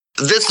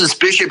This is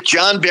Bishop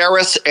John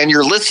Barris, and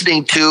you're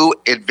listening to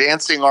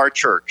Advancing Our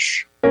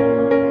Church.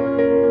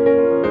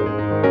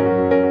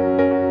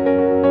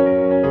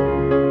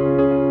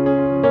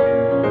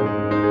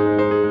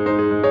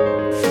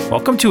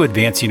 Welcome to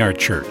Advancing Our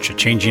Church, a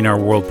Changing Our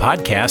World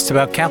podcast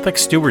about Catholic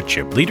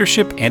stewardship,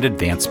 leadership, and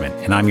advancement.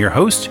 And I'm your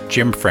host,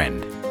 Jim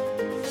Friend.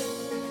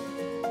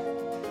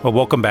 Well,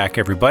 welcome back,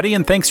 everybody,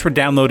 and thanks for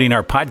downloading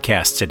our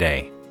podcast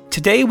today.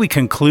 Today, we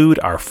conclude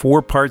our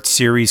four-part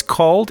series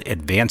called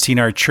Advancing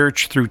Our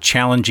Church Through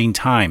Challenging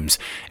Times.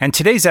 And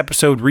today's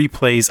episode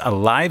replays a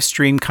live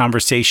stream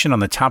conversation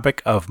on the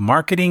topic of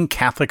marketing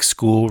Catholic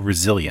school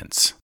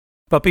resilience.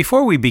 But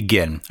before we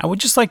begin, I would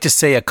just like to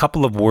say a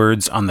couple of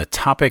words on the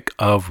topic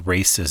of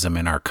racism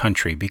in our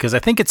country, because I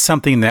think it's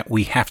something that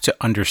we have to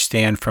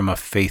understand from a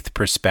faith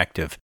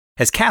perspective.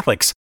 As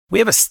Catholics, we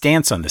have a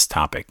stance on this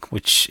topic,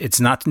 which it's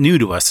not new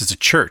to us as a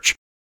church.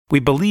 We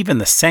believe in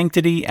the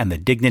sanctity and the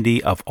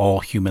dignity of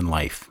all human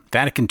life.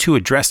 Vatican II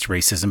addressed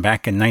racism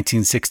back in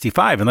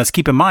 1965, and let's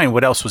keep in mind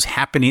what else was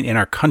happening in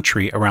our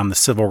country around the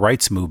civil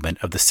rights movement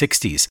of the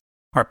 60s.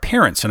 Our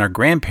parents and our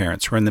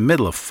grandparents were in the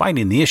middle of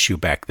fighting the issue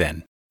back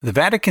then. The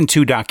Vatican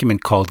II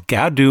document called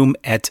Gaudium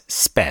et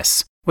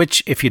Spes,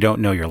 which, if you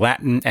don't know your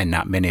Latin, and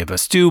not many of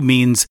us do,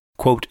 means,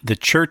 quote, the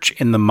church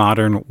in the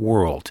modern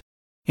world.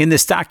 In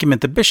this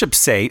document, the bishops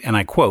say, and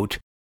I quote,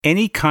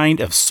 any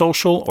kind of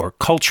social or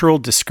cultural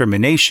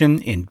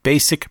discrimination in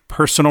basic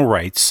personal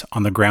rights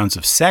on the grounds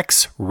of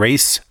sex,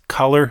 race,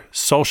 color,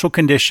 social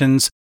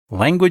conditions,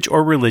 language,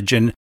 or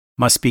religion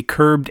must be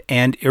curbed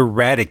and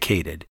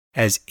eradicated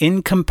as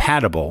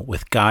incompatible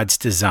with God's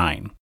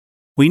design.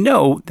 We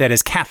know that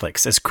as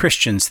Catholics, as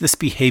Christians, this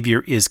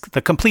behavior is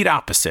the complete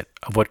opposite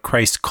of what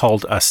Christ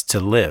called us to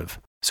live.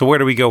 So where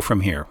do we go from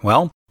here?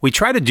 Well, we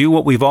try to do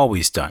what we've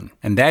always done,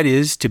 and that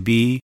is to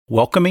be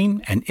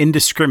welcoming and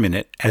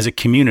indiscriminate as a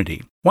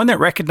community, one that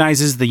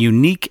recognizes the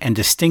unique and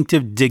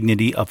distinctive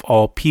dignity of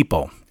all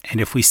people. And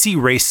if we see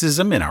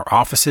racism in our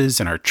offices,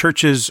 in our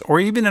churches, or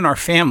even in our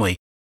family,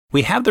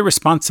 we have the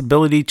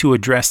responsibility to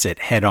address it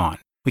head on.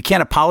 We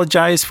can't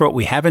apologize for what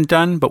we haven't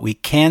done, but we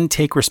can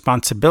take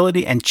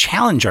responsibility and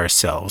challenge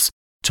ourselves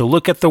to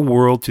look at the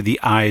world through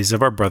the eyes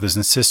of our brothers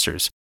and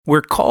sisters.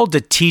 We're called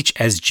to teach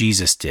as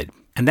Jesus did,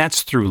 and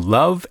that's through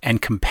love and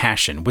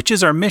compassion, which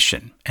is our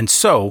mission. And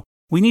so,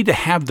 we need to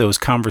have those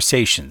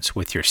conversations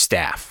with your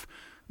staff.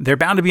 They're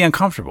bound to be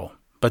uncomfortable,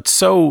 but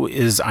so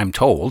is, I'm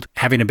told,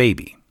 having a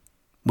baby.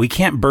 We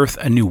can't birth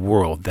a new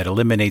world that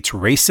eliminates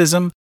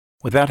racism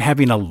without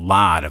having a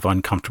lot of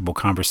uncomfortable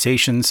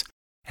conversations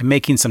and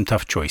making some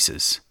tough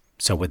choices.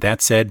 So with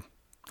that said,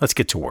 let's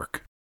get to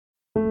work.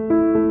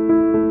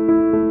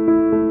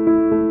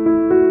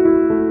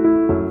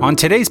 On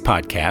today's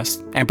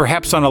podcast, and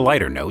perhaps on a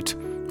lighter note,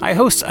 I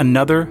host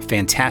another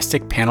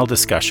fantastic panel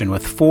discussion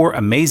with four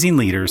amazing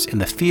leaders in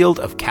the field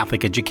of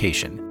Catholic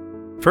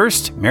education.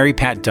 First, Mary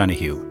Pat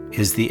Donahue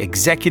is the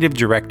Executive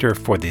Director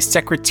for the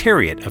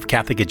Secretariat of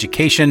Catholic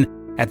Education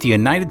at the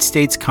United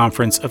States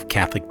Conference of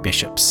Catholic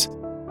Bishops.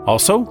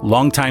 Also,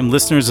 longtime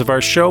listeners of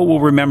our show will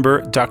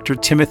remember Dr.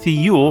 Timothy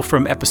Ewell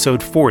from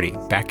episode 40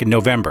 back in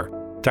November.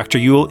 Dr.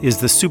 Ewell is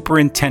the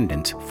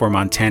superintendent for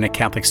Montana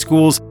Catholic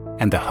Schools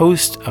and the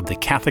host of the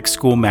Catholic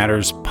School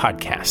Matters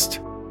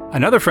podcast.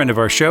 Another friend of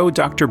our show,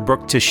 Dr.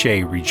 Brooke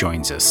Tichet,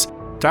 rejoins us.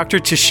 Dr.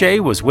 Tichet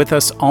was with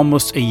us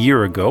almost a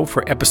year ago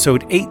for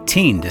episode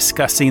 18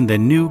 discussing the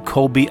new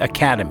Colby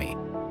Academy.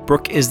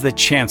 Brooke is the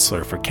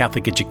Chancellor for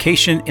Catholic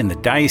Education in the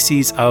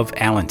Diocese of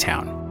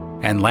Allentown.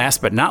 And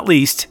last but not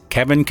least,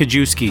 Kevin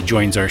Kajewski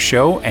joins our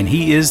show, and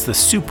he is the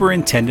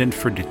Superintendent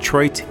for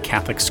Detroit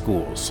Catholic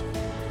Schools.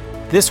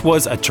 This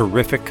was a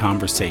terrific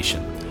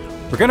conversation.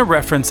 We're going to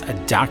reference a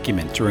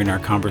document during our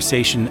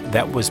conversation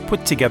that was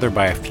put together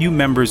by a few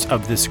members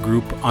of this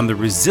group on the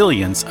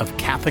resilience of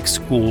Catholic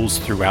schools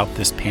throughout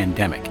this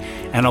pandemic.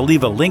 And I'll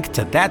leave a link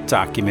to that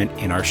document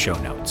in our show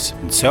notes.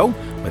 And so,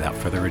 without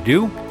further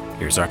ado,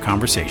 here's our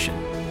conversation.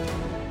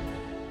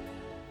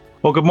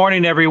 Well, good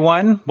morning,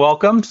 everyone.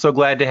 Welcome. So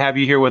glad to have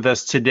you here with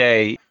us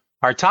today.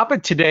 Our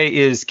topic today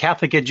is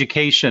Catholic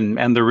education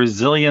and the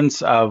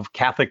resilience of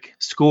Catholic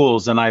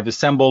schools, and I've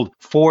assembled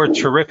four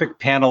terrific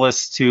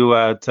panelists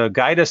to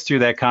guide us through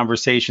that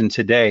conversation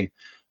today.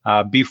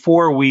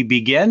 Before we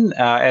begin,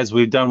 as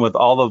we've done with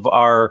all of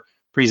our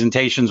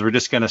presentations, we're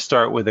just going to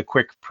start with a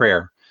quick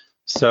prayer.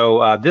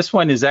 So this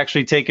one is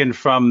actually taken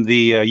from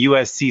the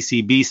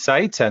USCCB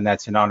site, and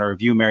that's in honor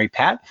of you, Mary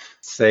Pat.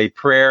 It's a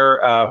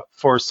prayer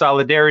for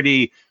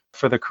solidarity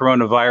for the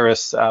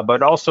coronavirus,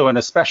 but also in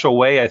a special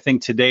way. I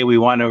think today we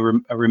want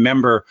to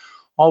remember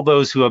all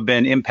those who have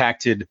been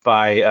impacted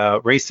by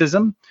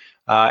racism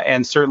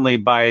and certainly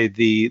by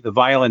the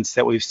violence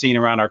that we've seen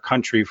around our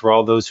country, for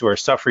all those who are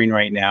suffering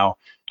right now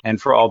and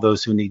for all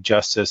those who need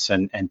justice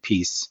and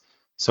peace.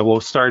 So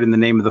we'll start in the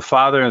name of the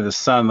Father, and the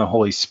Son, and the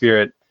Holy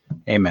Spirit.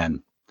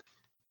 Amen.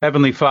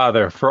 Heavenly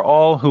Father, for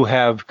all who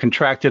have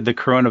contracted the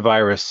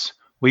coronavirus,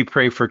 we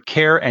pray for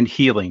care and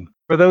healing.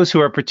 For those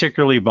who are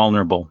particularly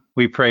vulnerable,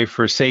 we pray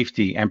for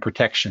safety and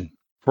protection.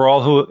 For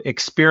all who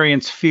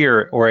experience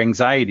fear or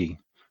anxiety,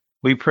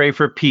 We pray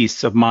for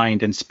peace of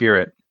mind and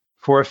spirit.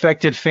 For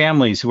affected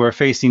families who are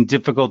facing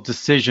difficult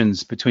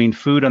decisions between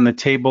food on the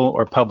table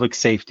or public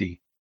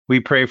safety. We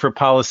pray for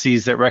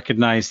policies that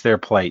recognize their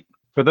plight.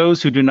 For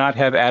those who do not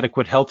have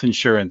adequate health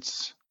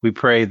insurance, we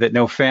pray that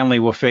no family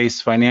will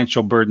face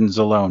financial burdens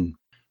alone.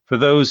 For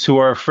those who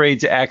are afraid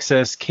to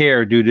access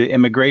care due to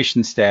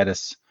immigration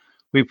status,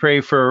 we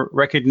pray for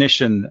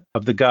recognition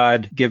of the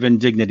God-given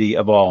dignity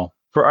of all.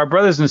 For our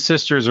brothers and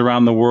sisters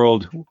around the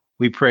world,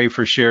 we pray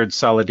for shared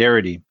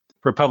solidarity.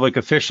 For public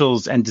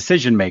officials and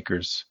decision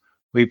makers,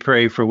 we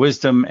pray for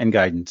wisdom and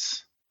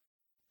guidance.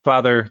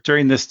 Father,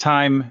 during this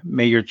time,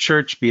 may your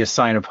church be a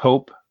sign of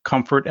hope,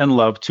 comfort, and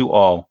love to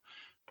all.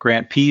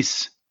 Grant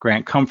peace,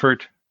 grant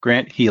comfort,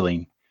 grant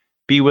healing.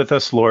 Be with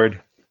us, Lord.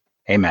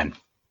 Amen. In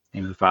the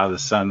name of the Father, the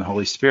Son, and the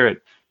Holy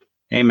Spirit.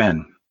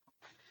 Amen.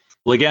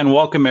 Well, again,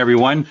 welcome,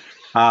 everyone.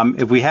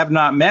 If we have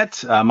not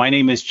met, my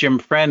name is Jim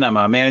Friend. I'm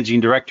a managing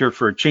director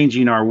for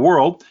Changing Our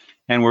World.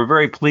 And we're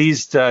very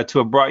pleased to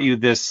have brought you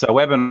this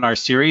webinar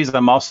series.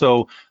 I'm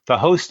also the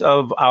host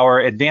of our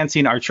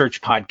Advancing Our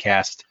Church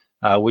podcast,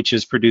 which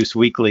is produced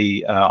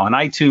weekly on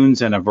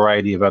iTunes and a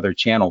variety of other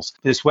channels.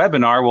 This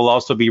webinar will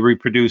also be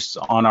reproduced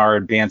on our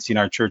Advancing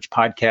Our Church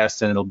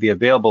podcast, and it'll be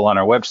available on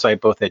our website,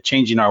 both at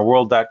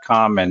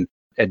changingourworld.com and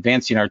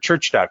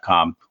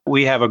advancingourchurch.com.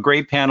 We have a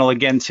great panel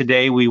again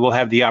today. We will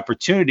have the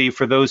opportunity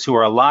for those who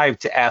are live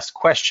to ask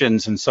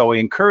questions, and so I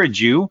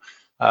encourage you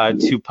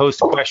to post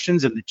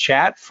questions in the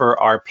chat for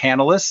our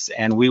panelists,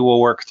 and we will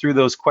work through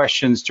those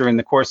questions during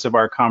the course of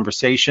our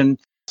conversation.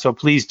 So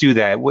please do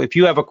that. If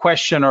you have a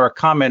question or a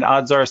comment,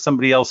 odds are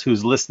somebody else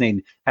who's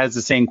listening has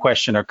the same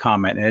question or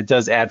comment, and it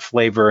does add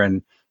flavor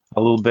and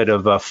a little bit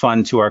of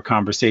fun to our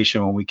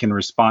conversation when we can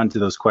respond to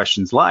those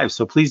questions live.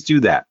 So please do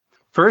that.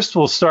 First,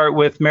 we'll start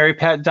with Mary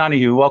Pat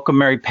Donahue. Welcome,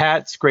 Mary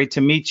Pat. It's great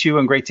to meet you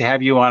and great to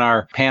have you on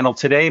our panel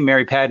today.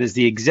 Mary Pat is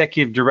the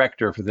Executive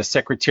Director for the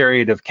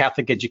Secretariat of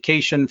Catholic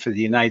Education for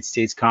the United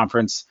States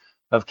Conference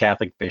of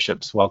Catholic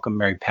Bishops. Welcome,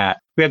 Mary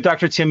Pat. We have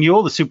Dr. Tim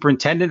Ewell, the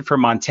Superintendent for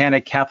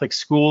Montana Catholic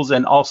Schools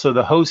and also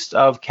the host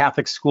of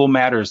Catholic School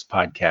Matters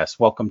podcast.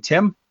 Welcome,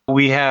 Tim.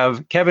 We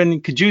have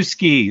Kevin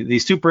Kajewski, the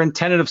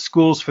Superintendent of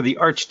Schools for the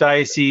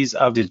Archdiocese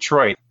of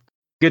Detroit.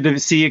 Good to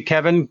see you,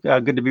 Kevin.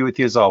 Good to be with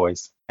you as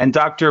always. And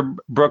Dr.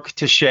 Brooke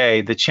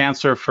Tichet, the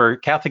Chancellor for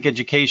Catholic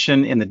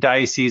Education in the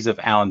Diocese of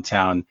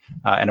Allentown,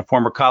 and a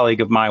former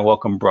colleague of mine.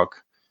 Welcome,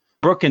 Brooke.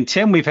 Brooke and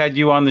Tim, we've had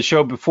you on the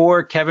show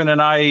before. Kevin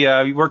and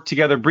I worked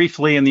together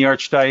briefly in the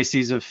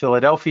Archdiocese of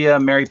Philadelphia.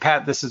 Mary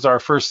Pat, this is our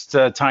first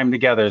time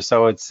together,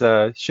 so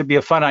it should be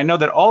a fun. I know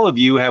that all of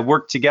you have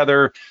worked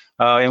together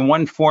in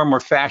one form or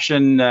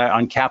fashion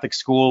on Catholic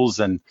schools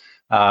and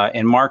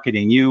in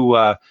marketing.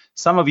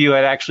 Some of you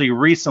had actually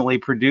recently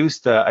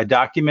produced a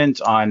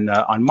document on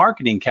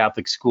marketing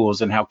Catholic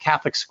schools and how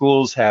Catholic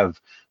schools have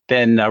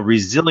been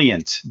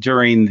resilient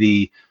during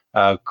the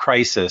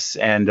crisis.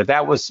 And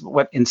that was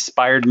what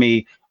inspired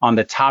me on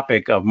the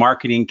topic of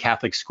marketing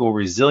Catholic school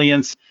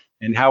resilience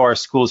and how our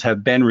schools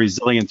have been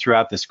resilient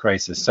throughout this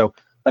crisis. So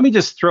let me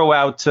just throw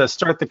out,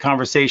 start the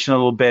conversation a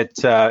little bit,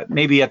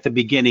 maybe at the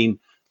beginning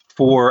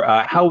for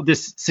how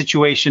this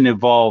situation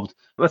evolved.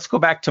 Let's go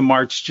back to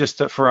March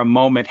just for a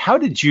moment. How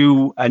did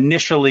you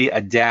initially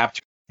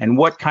adapt, and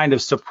what kind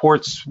of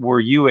supports were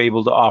you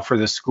able to offer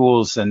the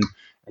schools and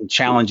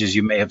challenges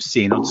you may have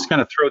seen? I'm just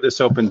going to throw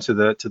this open to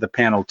the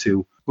panel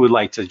too. Who would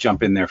like to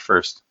jump in there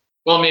first?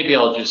 Well, maybe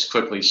I'll just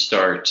quickly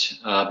start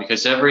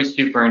because every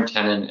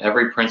superintendent,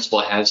 every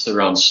principal has their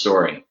own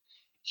story.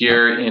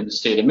 Here in the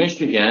state of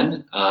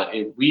Michigan,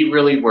 we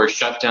really were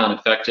shut down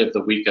effective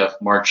the week of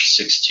March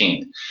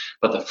 16th.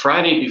 But the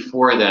Friday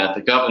before that,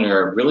 the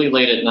governor really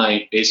late at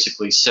night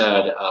basically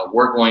said,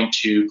 we're going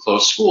to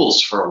close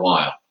schools for a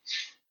while.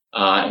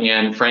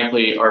 And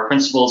frankly, our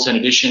principals, in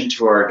addition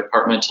to our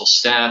departmental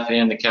staff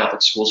and the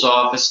Catholic Schools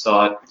Office,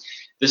 thought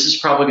this is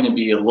probably going to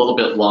be a little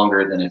bit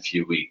longer than a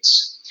few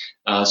weeks.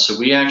 So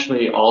we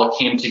actually all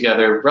came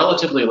together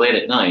relatively late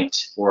at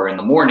night or in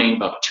the morning,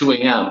 about 2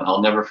 a.m.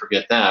 I'll never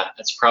forget that.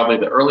 That's probably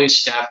the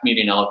earliest staff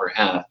meeting I'll ever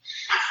have.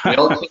 We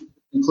all came to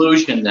the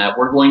conclusion that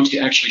we're going to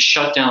actually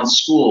shut down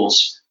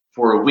schools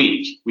for a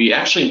week. We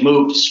actually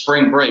moved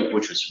spring break,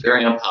 which was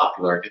very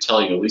unpopular, I could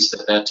tell you, at least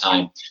at that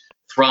time,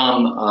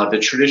 from the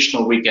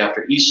traditional week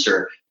after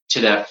Easter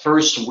to that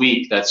first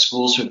week that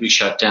schools would be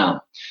shut down.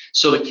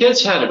 So the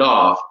kids had it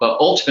off, but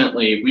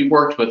ultimately we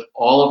worked with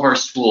all of our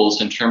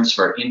schools in terms of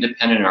our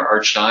independent or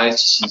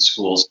archdiocesan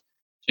schools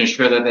to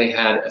ensure that they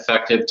had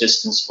effective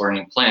distance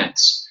learning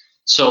plans.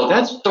 So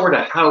that's sort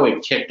of how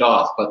it kicked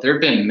off, but there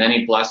have been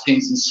many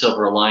blessings and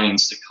silver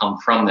linings to come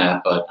from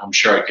that, but I'm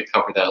sure I could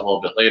cover that a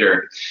little bit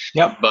later.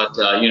 Yep. But,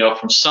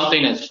 from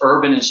something as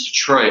urban as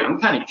Detroit,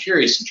 I'm kind of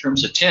curious in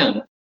terms of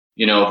Tim,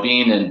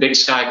 being in Big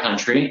Sky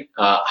country,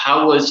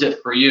 how was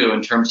it for you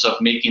in terms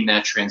of making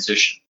that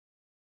transition?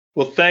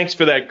 Well, thanks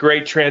for that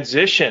great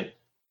transition.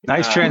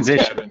 Nice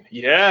transition. Kevin.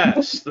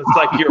 Yes, it's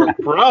like you're a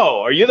pro.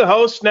 Are you the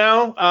host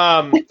now?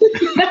 I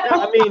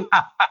mean,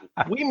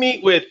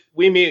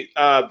 we meet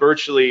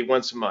virtually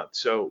once a month.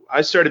 So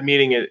I started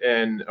meeting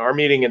our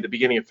meeting at the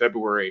beginning of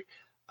February.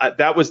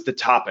 That was the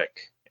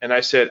topic, and I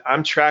said,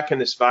 I'm tracking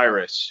this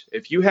virus.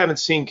 If you haven't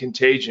seen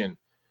Contagion,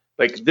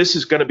 like this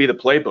is going to be the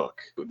playbook.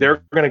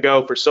 They're going to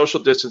go for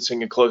social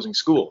distancing and closing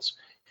schools,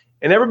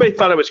 and everybody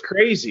thought I was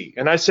crazy.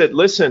 And I said,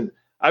 listen,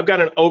 I've got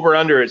an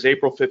over/under as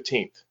April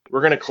 15th. We're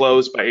going to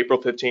close by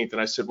April 15th.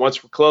 And I said,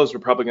 once we're closed, we're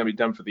probably going to be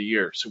done for the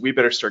year. So we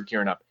better start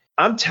gearing up.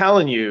 I'm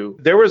telling you,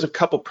 there was a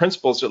couple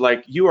principals that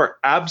like, you are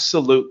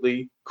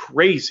absolutely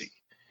crazy.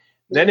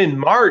 Then in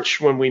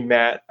March, when we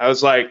met, I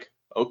was like,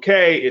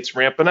 okay, it's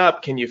ramping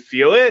up. Can you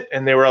feel it?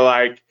 And they were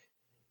like,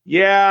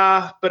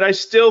 yeah, but I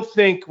still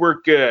think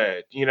we're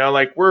good. You know,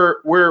 like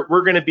we're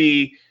going to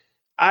be,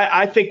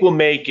 I think we'll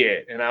make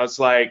it. And I was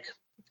like,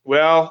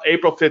 well,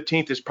 April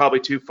 15th is probably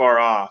too far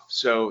off.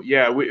 So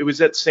yeah, it was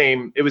that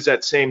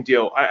same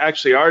deal.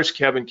 Actually, ours,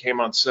 Kevin,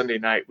 came on Sunday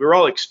night. We were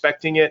all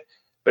expecting it,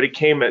 but it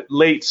came at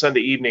late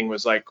Sunday evening,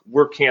 was like,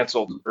 we're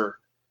canceled for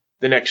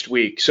the next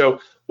week. So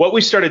what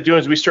we started doing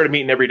is we started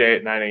meeting every day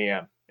at 9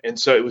 a.m. And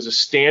so it was a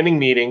standing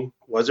meeting,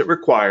 wasn't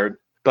required,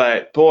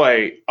 but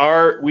boy,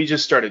 we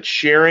just started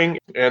sharing.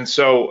 And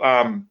so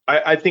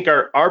I think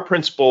our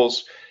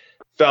principals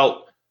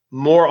felt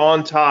more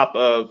on top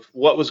of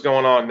what was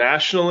going on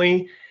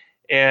nationally.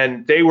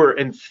 And they were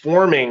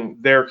informing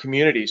their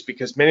communities,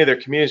 because many of their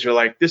communities are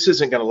like, this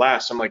isn't going to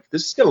last. I'm like,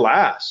 this is going to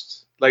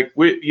last. Like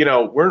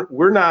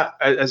we're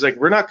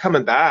not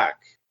coming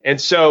back.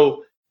 And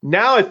so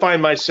now I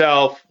find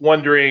myself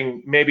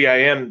wondering, maybe I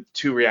am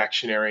too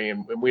reactionary,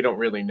 and we don't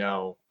really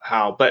know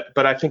how. But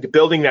I think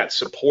building that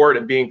support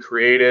and being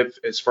creative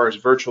as far as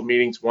virtual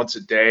meetings once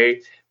a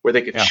day, where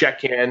they could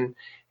check in.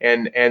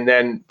 And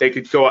then they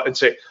could go out and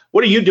say,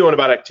 what are you doing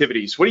about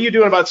activities? What are you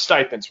doing about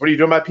stipends? What are you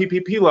doing about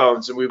PPP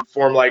loans? And we would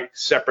form like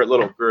separate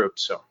little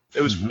groups. So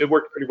it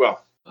worked pretty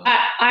well.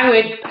 I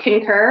would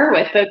concur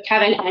with both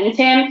Kevin and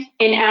Tim.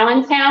 In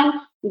Allentown,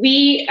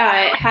 we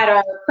had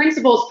our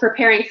principals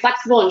preparing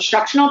flexible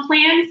instructional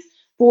plans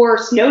for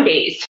snow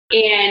days.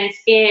 And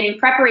in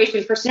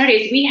preparation for snow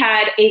days, we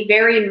had a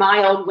very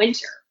mild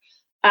winter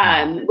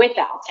with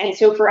that. And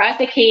so for us,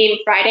 it came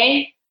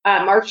Friday,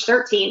 March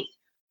 13th.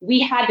 We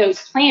had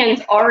those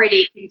plans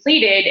already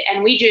completed,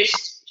 and we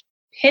just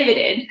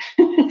pivoted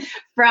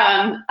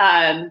from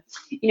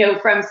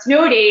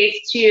snow days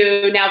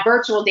to now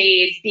virtual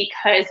days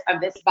because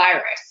of this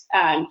virus.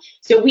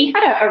 So we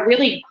had a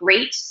really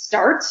great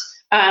start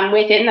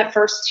within the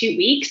first 2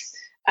 weeks.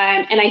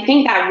 And I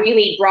think that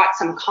really brought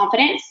some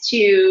confidence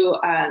to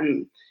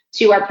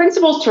our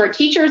principals, to our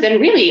teachers,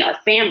 and really our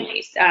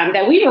families,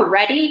 that we were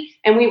ready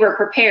and we were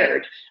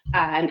prepared.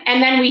 And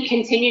then we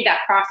continued that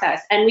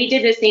process, and we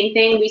did the same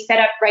thing. We set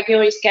up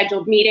regularly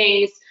scheduled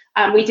meetings.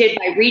 We did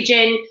by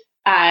region.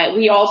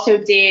 We also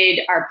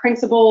did our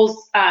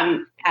principals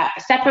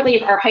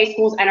separately, our high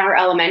schools and our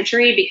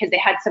elementary, because they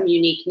had some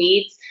unique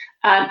needs,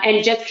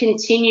 and just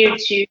continued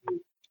to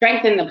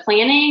strengthen the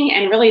planning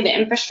and really the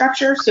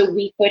infrastructure so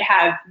we could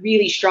have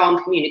really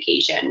strong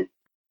communication.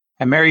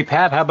 And Mary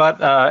Pat, how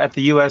about at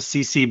the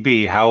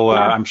USCCB?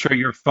 I'm sure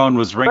your phone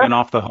was ringing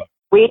off the hook.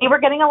 We were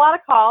getting a lot of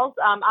calls.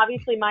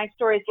 Obviously, my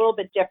story is a little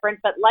bit different,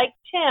 but like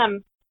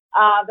Tim,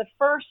 the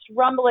first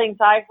rumblings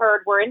I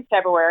heard were in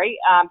February.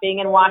 Being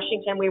in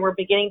Washington, we were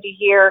beginning to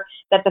hear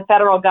that the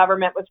federal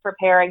government was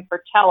preparing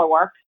for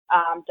telework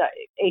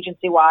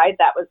agency-wide.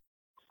 That was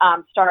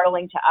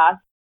startling to us.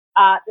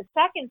 The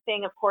second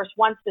thing, of course,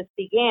 once this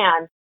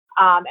began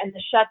and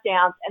the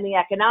shutdowns and the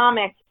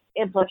economic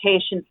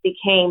implications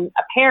became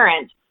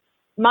apparent,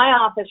 my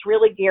office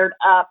really geared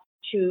up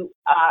to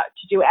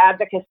do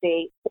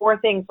advocacy for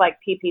things like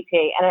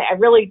PPP. And I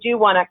really do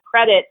want to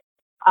credit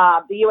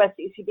the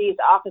USCCB's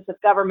Office of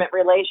Government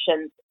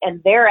Relations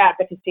and their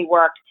advocacy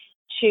work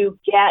to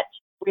get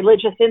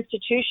religious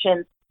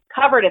institutions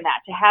covered in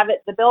that, to have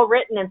the bill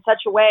written in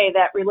such a way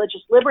that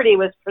religious liberty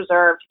was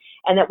preserved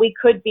and that we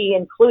could be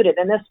included.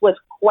 And this was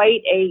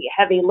quite a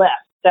heavy lift.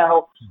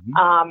 So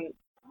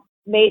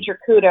major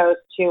kudos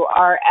to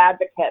our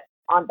advocates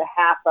on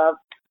behalf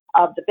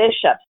of the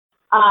bishops.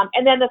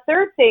 And then the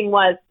third thing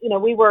was,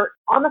 we were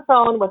on the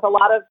phone with a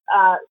lot of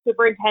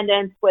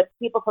superintendents, with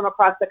people from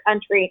across the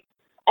country.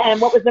 And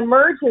what was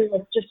emerging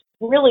was just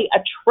really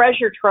a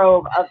treasure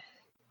trove of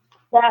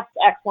best,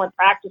 excellent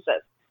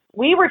practices.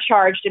 We were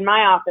charged in my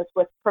office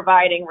with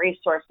providing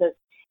resources.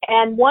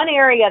 And one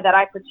area that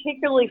I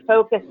particularly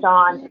focused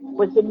on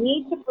was the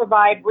need to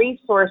provide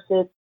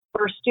resources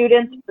for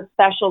students with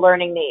special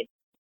learning needs,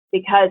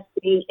 because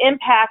the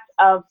impact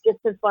of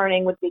distance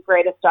learning would be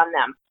greatest on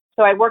them.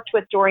 So I worked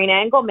with Doreen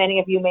Engel. Many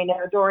of you may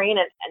know Doreen,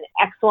 an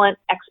excellent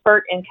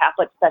expert in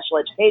Catholic special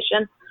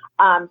education,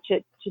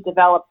 to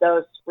develop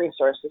those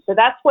resources. So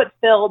that's what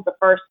filled the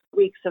first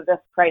weeks of this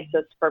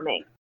crisis for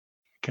me.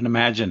 I can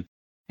imagine.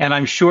 And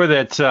I'm sure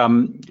that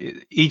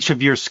each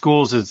of your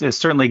schools is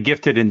certainly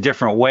gifted in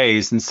different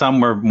ways, and some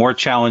were more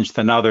challenged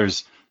than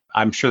others.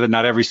 I'm sure that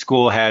not every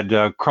school had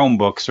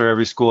Chromebooks or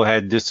every school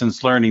had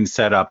distance learning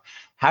set up.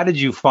 How did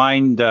you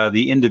find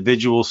the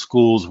individual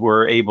schools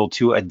were able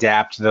to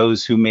adapt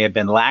those who may have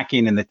been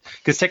lacking in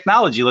because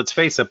technology, let's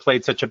face it,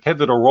 played such a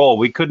pivotal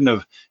role.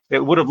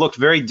 It would have looked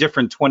very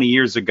different 20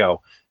 years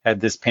ago had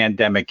this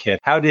pandemic hit.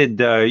 How did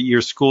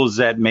your schools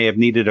that may have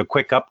needed a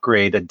quick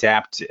upgrade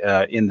adapt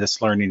in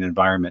this learning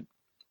environment?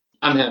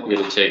 I'm happy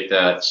to take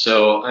that.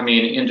 So, I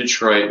mean, in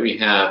Detroit, we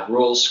have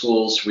rural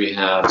schools, we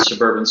have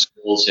suburban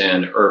schools,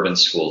 and urban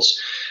schools.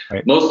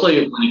 Right.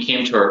 Mostly when it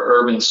came to our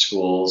urban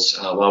schools,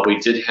 while we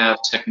did have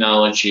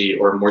technology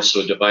or more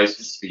so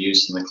devices to be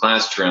used in the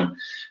classroom,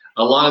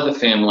 a lot of the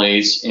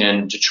families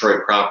in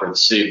Detroit proper, the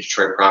city of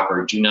Detroit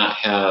proper, do not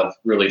have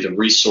really the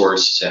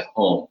resources at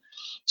home.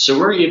 So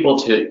we're able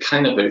to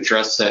kind of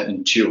address that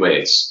in two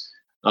ways.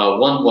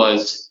 One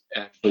was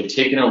actually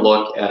taking a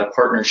look at a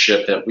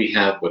partnership that we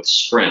have with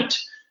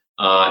Sprint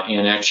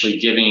and actually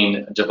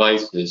giving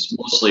devices,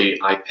 mostly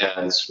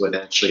iPads with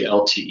actually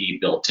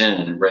LTE built in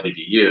and ready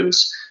to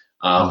use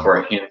for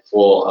a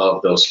handful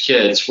of those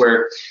kids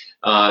where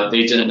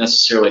they didn't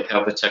necessarily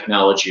have the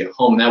technology at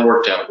home. That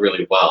worked out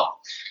really well.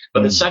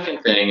 But the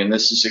second thing, and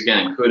this is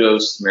again,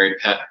 kudos to Mary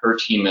Pat and her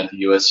team at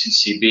the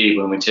USCCB,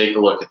 when we take a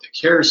look at the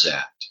CARES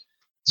Act,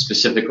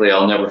 specifically,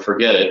 I'll never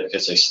forget it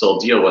because I still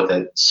deal with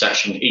it,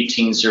 Section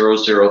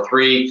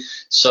 18003,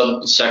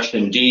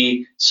 subsection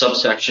D,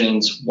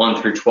 subsections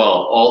 1 through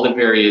 12, all the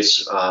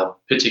various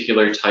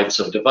particular types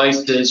of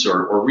devices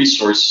or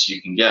resources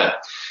you can get.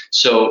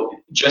 So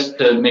just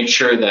to make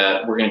sure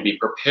that we're going to be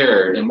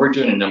prepared, and we're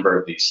doing a number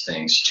of these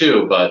things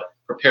too, but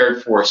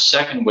prepared for a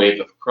second wave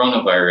of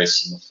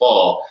coronavirus in the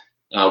fall,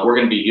 we're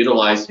going to be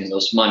utilizing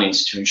those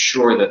monies to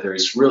ensure that there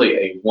is really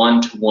a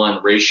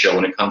one-to-one ratio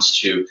when it comes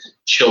to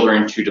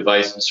children to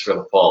devices for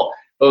the fall.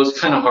 But it was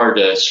kind of hard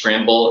to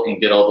scramble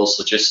and get all those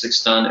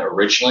logistics done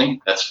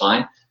originally. That's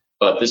fine.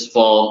 But this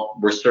fall,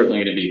 we're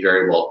certainly going to be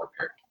very well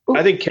prepared.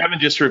 I think Kevin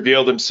just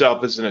revealed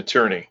himself as an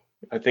attorney.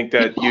 I think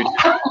that you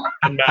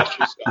unmasked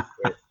yourself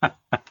there.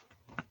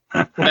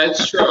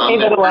 That's true.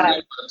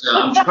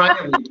 I'm trying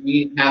to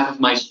redeem half of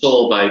my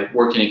soul by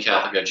working in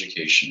Catholic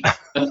education.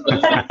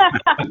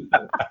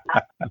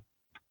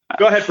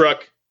 Go ahead,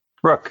 Brooke.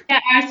 Yeah,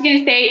 I was going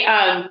to say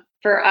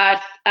for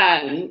us,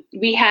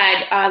 we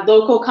had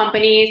local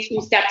companies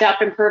who stepped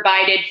up and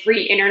provided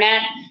free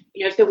internet.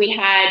 So we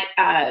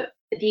had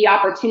the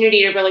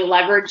opportunity to really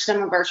leverage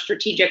some of our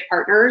strategic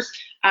partners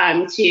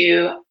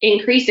to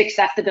increase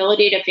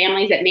accessibility to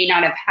families that may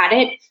not have had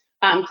it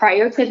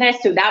prior to this.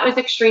 So that was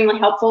extremely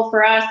helpful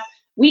for us.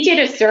 We did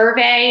a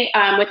survey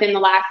within the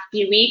last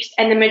few weeks,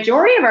 and the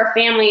majority of our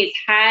families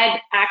had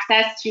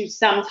access to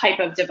some type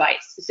of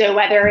device. So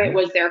whether it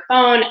was their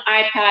phone,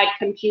 iPad,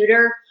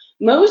 computer,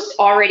 most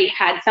already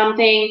had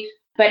something.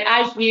 But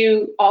as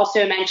you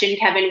also mentioned,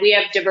 Kevin, we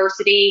have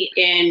diversity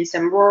in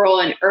some rural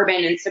and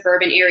urban and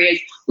suburban areas.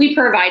 We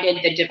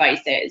provided the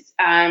devices.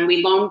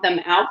 We loaned them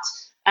out,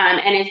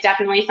 and it's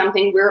definitely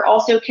something we're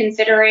also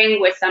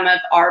considering with some of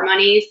our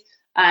monies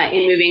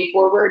in moving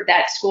forward,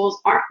 that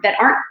schools that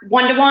aren't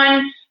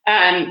one-to-one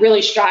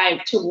really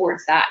strive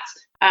towards that.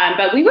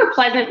 But we were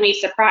pleasantly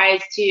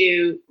surprised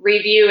to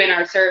review in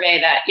our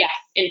survey that, yes,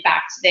 in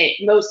fact,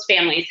 most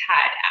families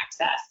had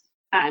access,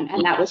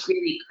 and that was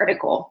really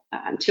critical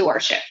to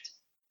our shift.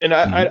 And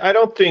I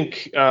don't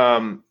think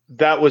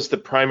that was the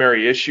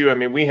primary issue. I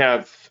mean, we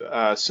have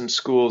some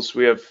schools,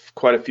 we have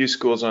quite a few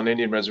schools on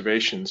Indian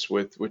reservations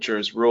which are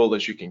as rural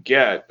as you can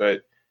get,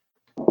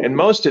 and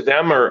most of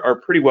them are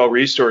pretty well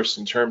resourced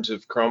in terms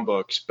of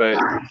Chromebooks. But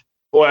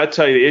boy, I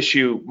tell you, the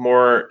issue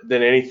more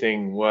than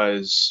anything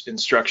was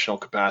instructional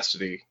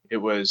capacity. It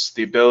was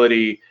the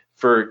ability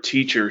for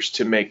teachers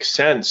to make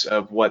sense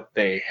of what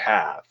they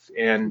have.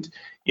 And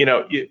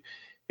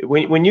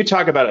when you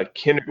talk about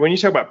when you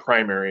talk about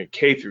primary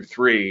K through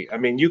 3, I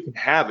mean, you can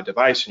have a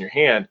device in your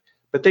hand,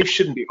 but they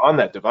shouldn't be on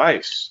that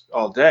device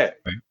all day,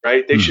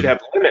 right? They should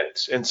have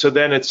limits. And so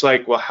then it's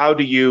like, well, how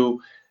do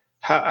you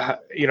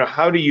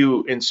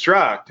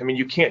instruct? I mean,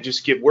 you can't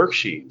just give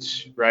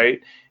worksheets,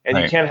 right? And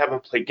you can't have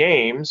them play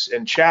games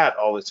and chat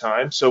all the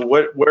time. So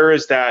where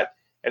is that,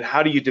 and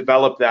how do you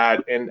develop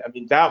that? And I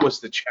mean, that was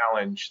the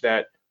challenge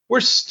that we're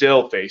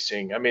still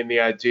facing. I mean, the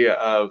idea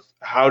of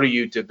how do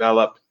you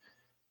develop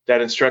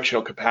that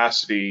instructional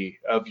capacity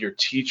of your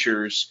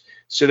teachers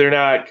so they're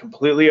not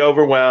completely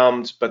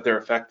overwhelmed, but they're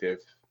effective,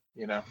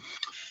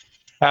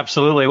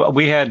 Absolutely.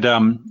 We had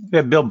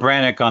Bill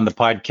Brannick on the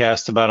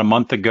podcast about a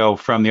month ago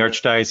from the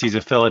Archdiocese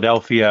of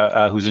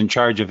Philadelphia, who's in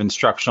charge of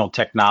instructional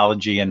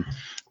technology. And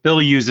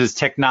Bill uses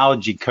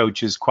technology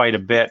coaches quite a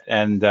bit.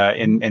 And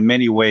in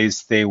many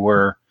ways, they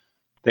were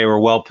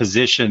well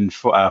positioned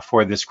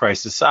for this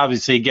crisis.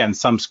 Obviously, again,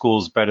 some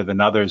schools better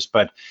than others.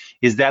 But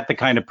is that the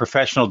kind of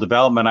professional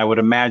development I would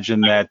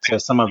imagine that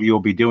some of you will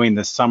be doing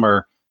this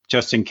summer,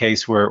 just in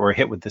case we're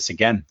hit with this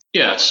again?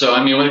 Yeah, so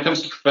I mean, when it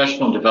comes to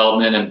professional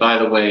development, and by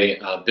the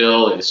way,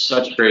 Bill is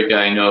such a great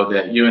guy. I know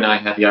that you and I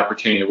had the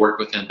opportunity to work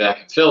with him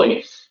back in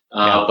Philly.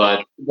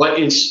 But what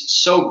is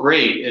so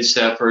great is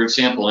that, for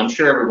example, I'm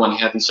sure everyone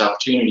had these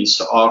opportunities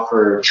to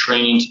offer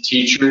training to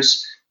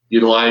teachers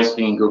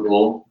utilizing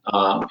Google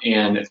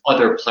and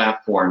other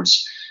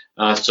platforms.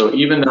 So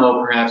even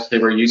though perhaps they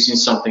were using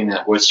something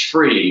that was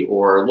free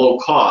or low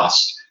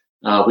cost,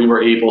 we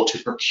were able to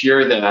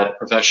procure that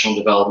professional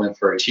development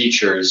for our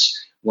teachers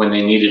when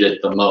they needed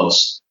it the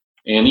most.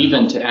 And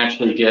even to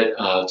actually get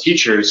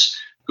teachers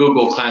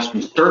Google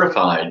Classroom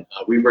certified,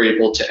 we were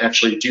able to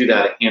actually do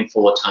that a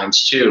handful of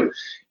times too,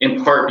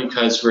 in part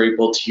because we're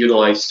able to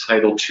utilize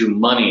Title II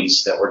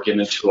monies that were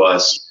given to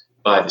us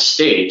by the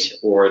state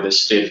or the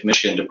State of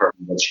Michigan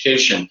Department of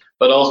Education,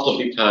 but also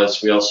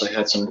because we also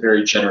had some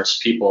very generous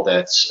people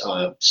that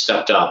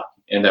stepped up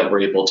and that were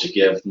able to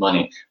give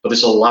money. But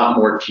there's a lot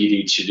more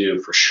PD to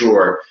do for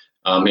sure.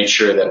 Make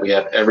sure that we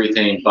have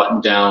everything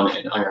buttoned down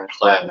and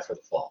ironclad for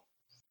the fall.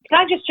 Can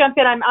I just jump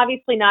in? I'm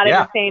obviously not in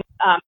the same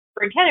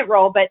superintendent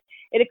role, but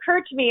it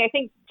occurred to me, I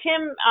think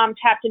Tim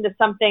tapped into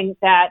something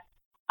that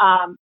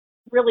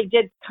really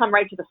did come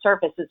right to the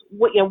surface is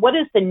what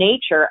is the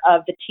nature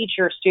of the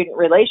teacher-student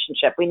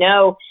relationship? We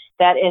know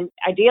that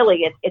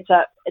ideally it's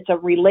a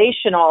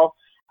relational,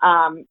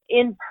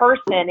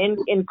 in-person,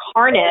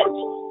 incarnate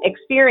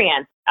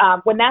experience.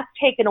 When that's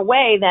taken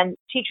away, then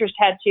teachers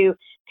had to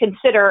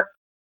consider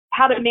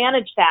how to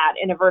manage that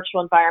in a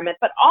virtual environment.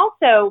 But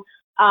also,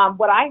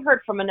 what I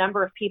heard from a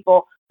number of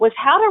people was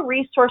how to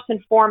resource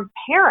inform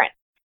parents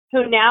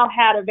who now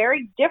had a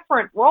very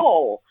different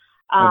role.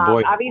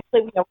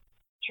 Obviously,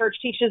 church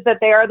teaches that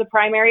they are the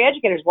primary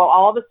educators. Well,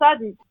 all of a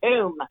sudden,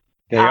 boom.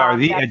 They are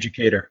the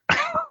educator.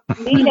 The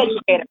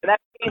educator.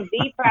 That's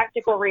the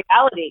practical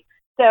reality.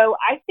 So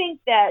I think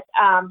that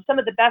some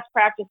of the best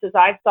practices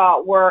I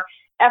saw were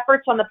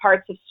efforts on the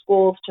parts of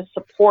schools to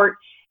support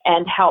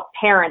and help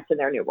parents in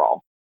their new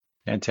role.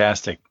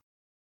 Fantastic.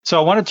 So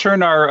I want to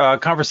turn our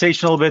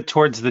conversation a little bit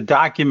towards the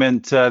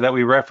document that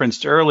we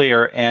referenced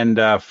earlier.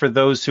 And for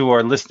those who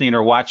are listening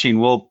or watching,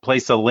 we'll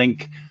place a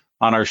link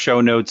on our show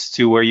notes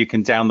to where you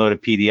can download a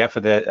PDF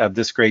of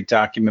this great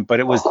document. But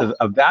it was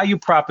a value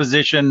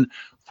proposition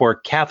for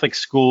Catholic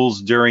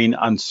schools during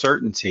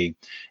uncertainty.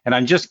 And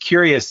I'm just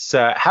curious,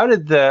 how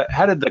did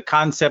the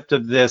concept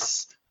of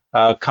this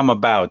come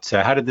about?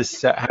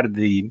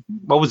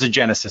 What was the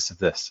genesis of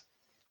this?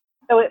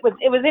 So it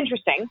was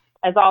interesting,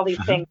 as all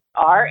these things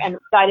are, and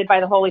guided by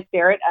the Holy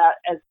Spirit,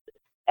 as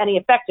any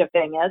effective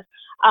thing is.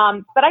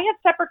 But I had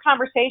separate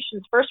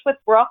conversations, first with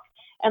Brooke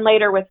and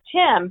later with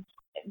Tim,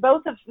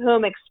 both of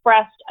whom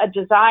expressed a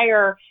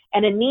desire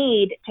and a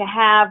need to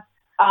have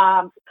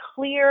a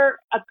clear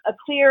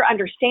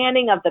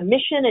understanding of the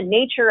mission and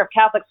nature of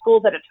Catholic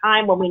schools at a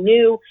time when we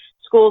knew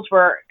schools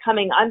were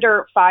coming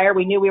under fire.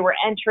 We knew we were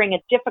entering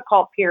a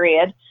difficult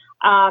period,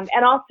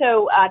 and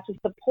also to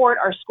support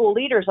our school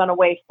leaders on a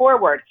way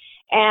forward.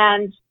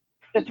 And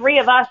the three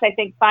of us, I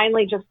think,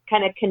 finally just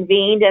kind of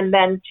convened, and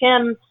then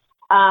Tim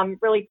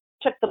really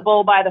took the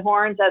bull by the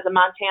horns, as a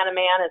Montana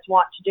man is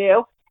wont to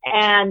do,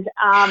 and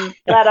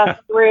led us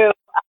through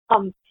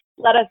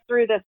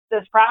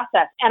this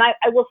process. And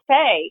I will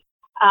say,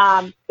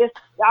 this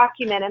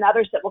document and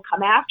others that will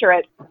come after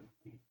it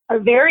are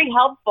very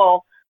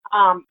helpful,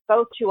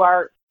 both to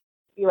our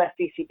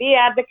USCCB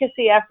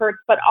advocacy efforts,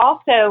 but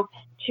also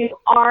to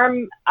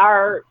arm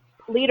our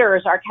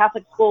leaders, our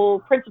Catholic school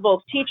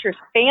principals, teachers,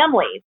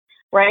 families,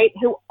 right,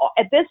 who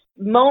at this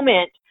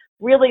moment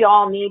really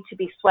all need to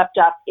be swept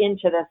up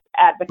into this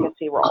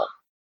advocacy role.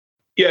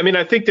 Yeah, I mean,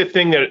 I think the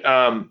thing that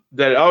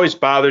that always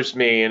bothers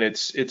me, and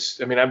it's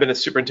I mean, I've been a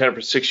superintendent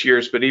for 6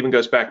 years, but it even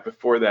goes back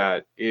before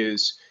that,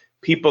 is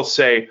people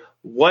say,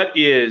 what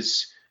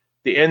is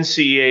the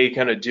NCEA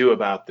going to do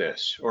about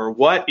this? Or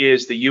what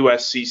is the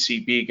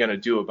USCCB going to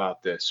do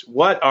about this?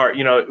 What are,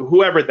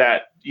 whoever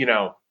that,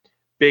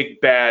 big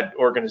bad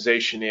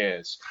organization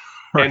is.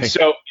 Right. And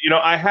so,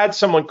 I had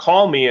someone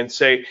call me and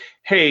say,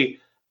 hey,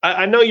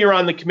 I know you're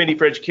on the Committee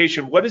for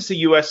Education. What is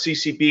the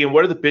USCCB and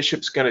what are the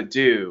bishops going to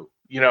do,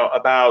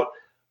 about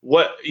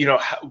what,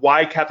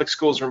 why Catholic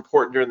schools are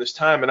important during this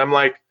time? And I'm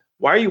like,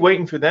 why are you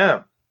waiting for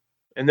them?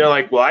 And they're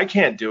like, well, I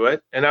can't do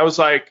it. And I was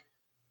like,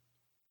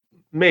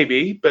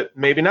 maybe, but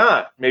maybe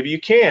not. Maybe you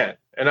can.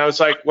 And I was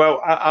like,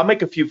 well, I'll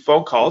make a few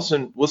phone calls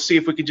and we'll see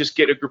if we can just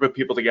get a group of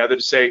people together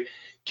to say,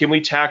 can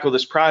we tackle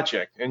this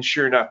project? And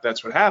sure enough,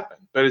 that's what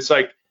happened. But it's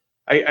like,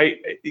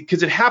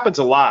 because it happens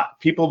a lot.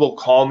 People will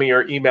call me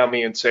or email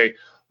me and say,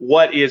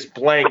 what is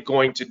blank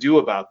going to do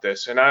about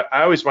this? And I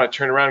always want to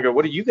turn around and go,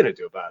 what are you going to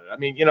do about it? I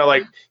mean,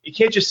 you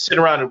can't just sit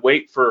around and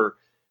wait for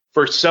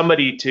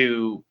somebody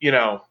to,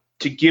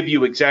 to give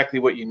you exactly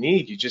what you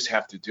need. You just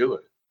have to do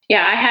it.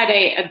 Yeah, I had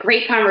a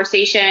great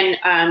conversation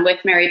with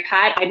Mary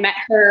Pat. I met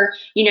her,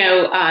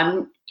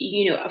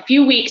 a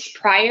few weeks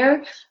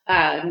prior,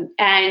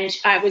 and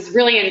I was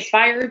really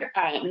inspired,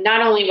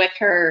 not only with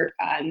her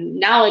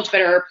knowledge,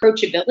 but her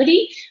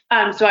approachability.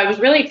 So I was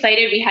really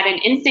excited. We had an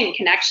instant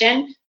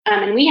connection,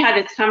 and we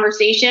had this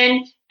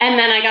conversation. And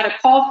then I got a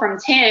call from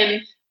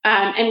Tim,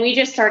 and we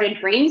just started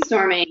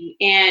brainstorming.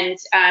 And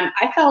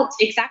I felt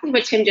exactly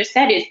what Tim just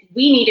said, is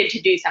we needed to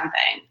do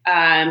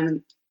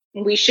something.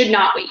 We should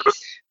not wait.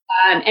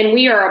 And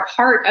we are a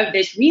part of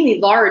this really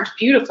large,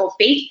 beautiful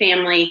faith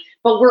family,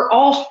 but we're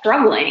all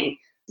struggling.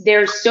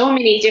 There's so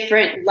many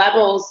different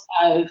levels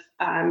of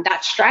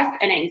that stress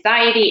and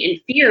anxiety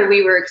and fear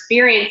we were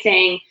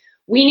experiencing.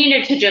 We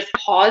needed to just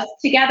pause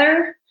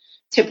together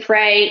to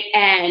pray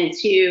and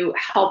to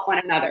help one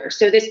another.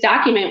 So this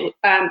document,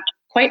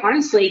 quite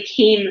honestly,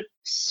 came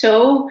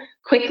so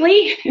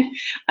quickly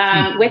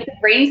with the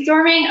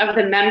brainstorming of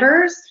the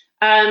members,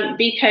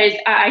 because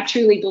I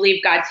truly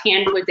believe God's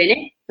hand was in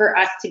it for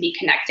us to be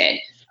connected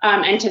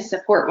and to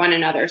support one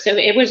another. So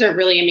it was a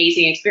really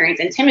amazing experience.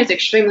 And Tim is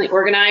extremely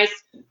organized.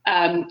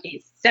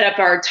 He set up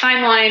our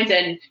timelines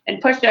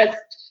and pushed us.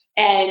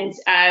 And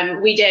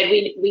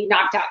we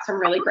knocked out some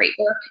really great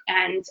work.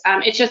 And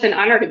it's just an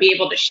honor to be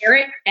able to share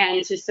it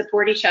and to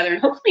support each other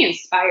and hopefully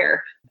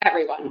inspire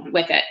everyone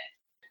with it.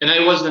 And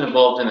I wasn't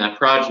involved in that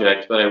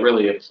project, but I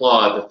really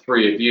applaud the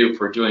three of you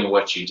for doing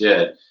what you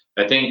did.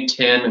 I think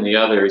Tim and the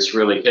others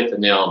really hit the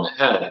nail on the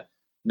head.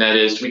 And that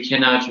is, we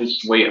cannot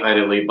just wait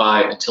idly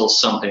by until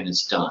something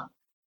is done.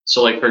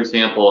 So like, for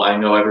example, I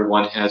know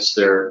everyone has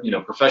their,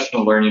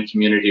 professional learning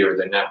community or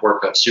their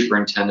network of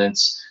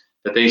superintendents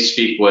that they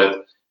speak with.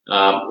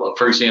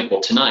 For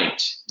example,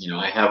 tonight,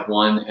 I have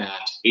one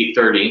at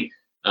 8:30.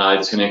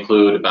 It's going to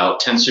include about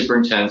 10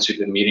 superintendents who've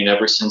been meeting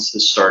ever since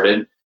this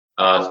started,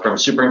 from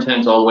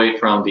superintendents all the way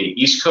from the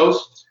East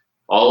Coast,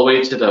 all the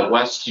way to the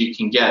West you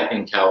can get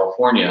in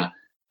California,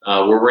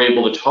 where we're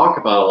able to talk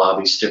about a lot of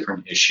these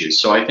different issues.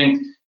 So I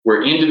think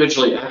we're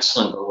individually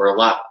excellent, but we're a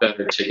lot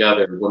better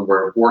together when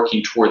we're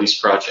working toward these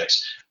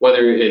projects,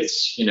 whether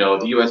it's, the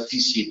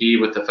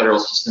USCCB with the Federal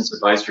Assistance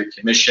Advisory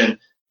Commission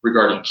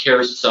regarding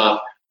CARE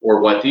stuff, or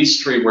what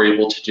these three were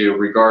able to do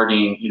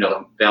regarding,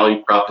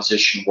 value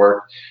proposition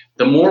work.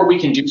 The more we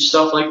can do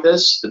stuff like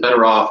this, the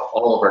better off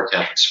all of our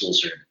Catholic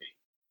schools are going to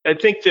be. I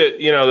think that,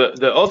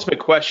 the ultimate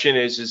question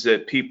is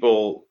that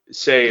people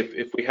say,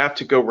 if we have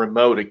to go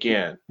remote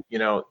again,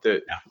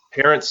 the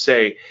parents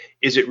say,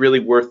 is it really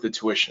worth the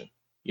tuition?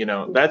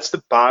 That's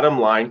the bottom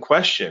line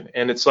question.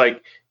 And it's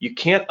like, you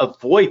can't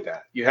avoid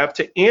that. You have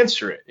to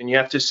answer it. And you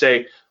have to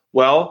say,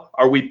 well,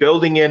 are we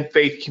building in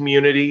faith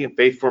community and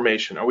faith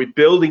formation? Are we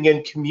building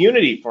in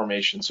community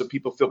formation so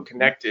people feel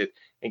connected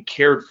and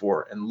cared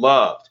for and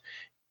loved,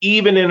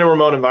 even in a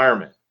remote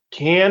environment?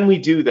 Can we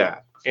do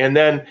that? And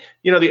then,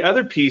 the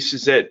other piece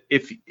is that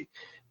if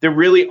there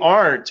really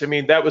aren't,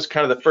 that was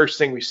kind of the first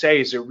thing we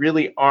say, is there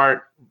really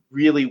aren't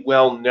really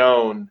well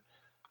known,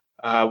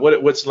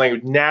 what's the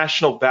language,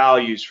 national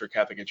values for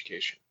Catholic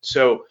education.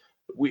 So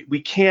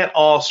we can't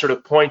all sort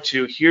of point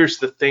to, here's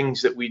the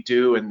things that we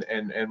do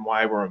and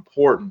why we're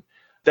important.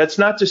 That's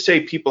not to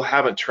say people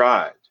haven't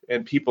tried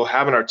and people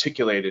haven't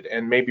articulated,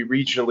 and maybe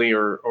regionally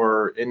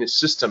or in the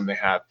system they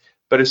have.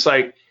 But it's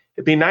like,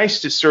 it'd be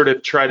nice to sort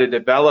of try to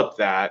develop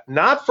that,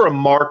 not for a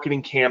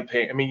marketing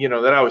campaign.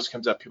 That always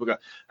comes up. People go,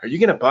 are you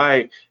going to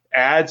buy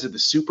ads at the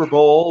Super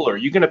Bowl? Or are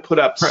you going to put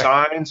up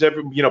signs,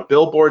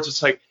 billboards?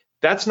 It's like,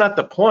 that's not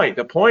the point.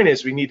 The point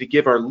is we need to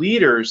give our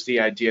leaders the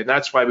idea. And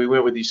that's why we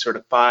went with these sort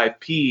of 5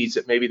 Ps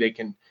that maybe they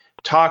can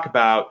talk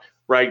about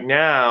right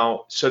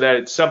now, so that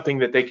it's something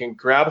that they can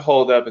grab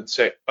hold of and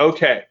say,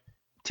 okay.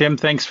 Tim,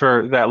 thanks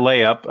for that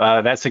layup.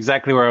 That's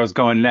exactly where I was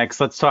going next.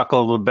 Let's talk a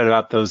little bit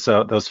about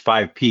those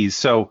 5 Ps.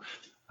 So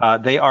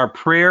they are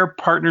prayer,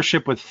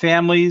 partnership with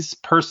families,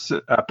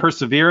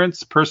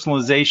 perseverance,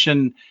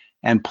 personalization,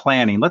 and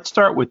planning. Let's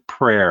start with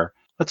prayer.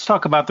 Let's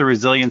talk about the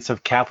resilience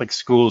of Catholic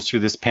schools through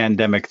this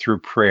pandemic through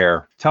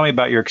prayer. Tell me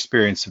about your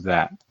experience of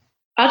that.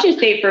 I'll just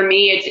say, for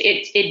me,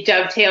 it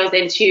dovetails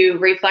into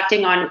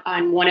reflecting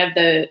on one of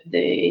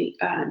the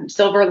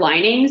silver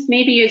linings,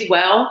 maybe as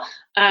well.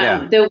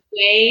 The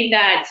way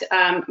that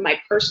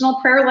my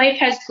personal prayer life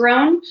has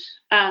grown,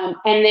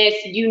 and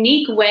this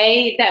unique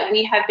way that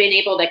we have been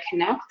able to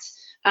connect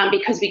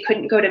because we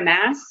couldn't go to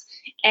Mass,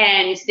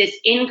 and this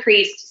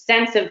increased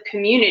sense of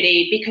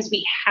community because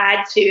we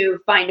had to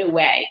find a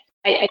way.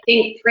 I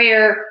think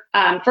prayer,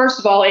 first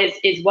of all,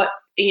 is what,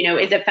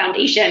 is a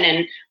foundation.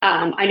 And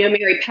I know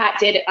Mary Pat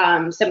did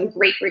some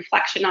great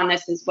reflection on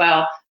this as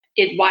well,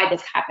 is why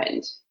this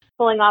happened.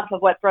 Pulling off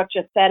of what Brooke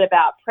just said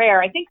about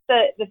prayer, I think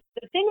the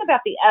thing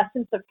about the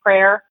essence of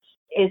prayer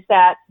is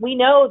that we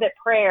know that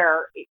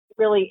prayer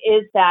really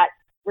is that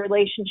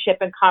relationship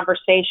and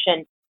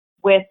conversation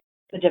with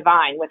the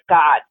divine, with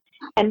God.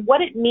 And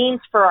what it means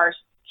for our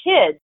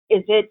kids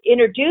is it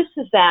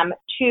introduces them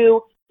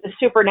to the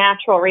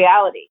supernatural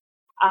reality.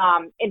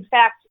 In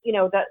fact,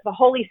 the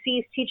Holy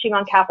See's teaching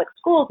on Catholic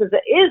schools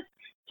is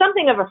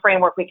something of a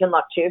framework we can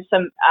look to,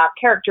 some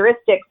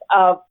characteristics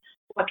of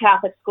what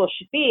Catholic schools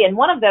should be. And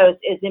one of those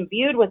is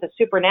imbued with a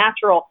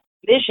supernatural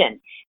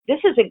vision. This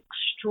is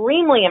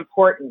extremely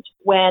important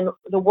when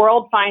the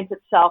world finds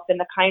itself in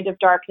the kind of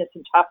darkness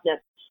and toughness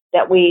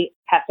that we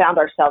have found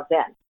ourselves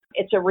in.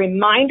 It's a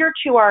reminder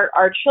to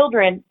our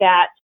children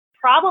that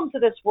problems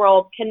of this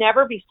world can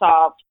never be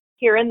solved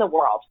here in the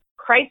world.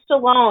 Christ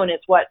alone is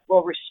what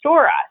will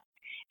restore us.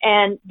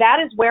 And that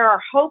is where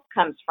our hope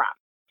comes from.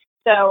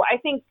 So I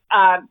think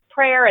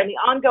prayer and the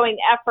ongoing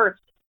efforts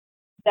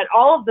that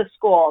all of the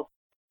schools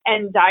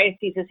and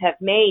dioceses have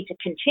made to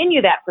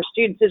continue that for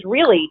students is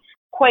really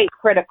quite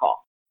critical.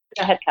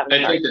 Go ahead,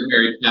 Kevin. I think that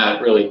Mary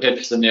Pat really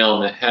hits the nail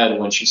on the head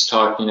when she's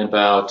talking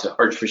about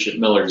Archbishop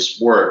Miller's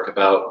work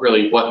about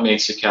really what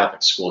makes a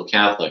Catholic school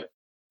Catholic.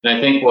 And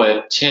I think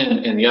what Tim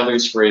and the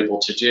others were able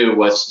to do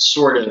was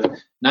sort of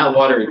not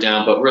water it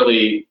down, but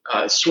really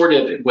sort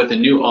of with a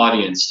new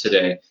audience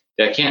today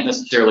that can't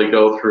necessarily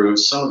go through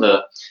some of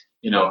the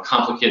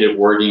complicated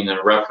wording and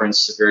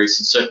reference to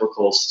various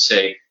encyclicals to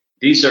say,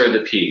 these are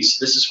the P's.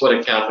 This is what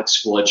a Catholic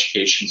school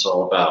education is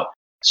all about.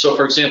 So,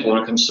 for example,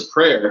 when it comes to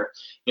prayer,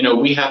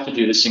 we have to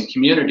do this in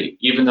community,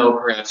 even though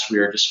perhaps we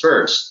are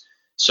dispersed.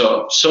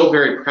 So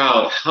very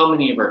proud how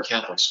many of our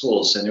Catholic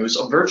schools, and it was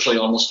virtually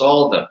almost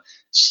all of them,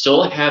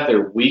 still had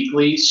their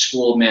weekly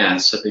school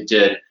mass that they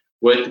did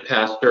with the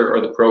pastor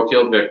or the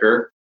parochial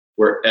vicar,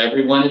 where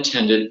everyone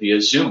attended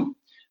via Zoom.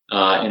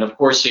 And of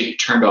course, they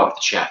turned off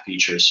the chat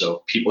feature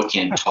so people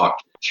can't talk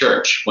to the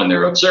church when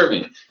they're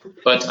observing.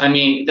 But I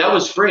mean, that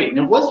was great. And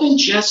it wasn't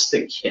just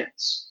the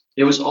kids,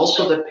 it was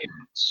also the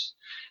parents.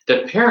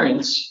 The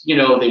parents,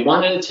 they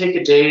wanted to take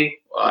a day,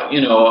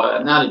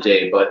 not a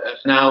day, but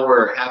an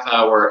hour, half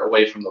hour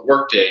away from the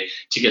workday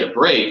to get a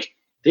break.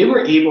 They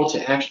were able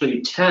to actually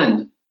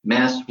attend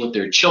Mass with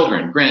their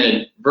children,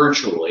 granted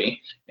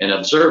virtually and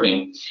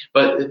observing,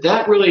 but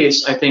that really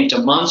is, I think,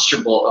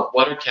 demonstrable of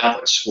what our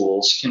Catholic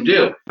schools can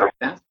do.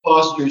 That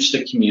fosters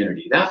the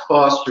community. That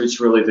fosters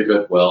really the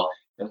goodwill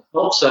and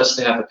helps us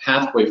to have a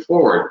pathway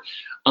forward.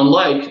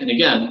 Unlike, and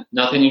again,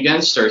 nothing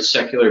against our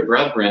secular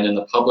brethren in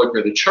the public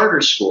or the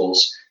charter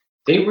schools,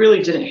 they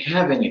really didn't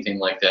have anything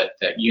like that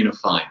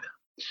unifying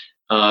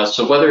them.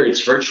 So whether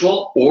it's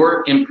virtual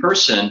or in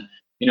person,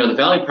 the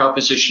value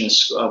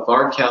propositions of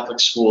our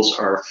Catholic schools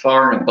are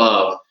far and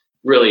above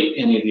really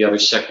any of the other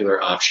secular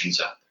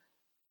options out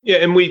there.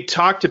 Yeah, and we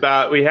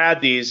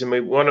had these, and we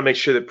want to make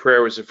sure that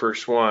prayer was the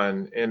first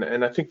one.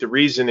 And I think the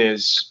reason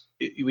is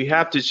we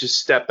have to just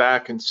step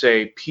back and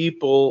say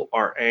people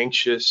are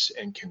anxious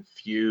and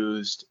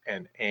confused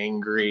and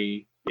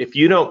angry. If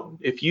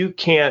you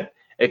can't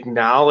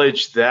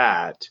acknowledge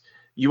that,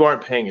 you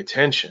aren't paying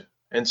attention.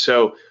 And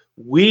so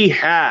we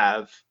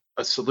have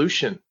a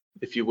solution,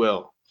 if you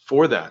will,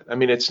 for that. I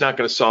mean, it's not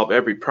going to solve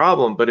every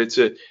problem, but it's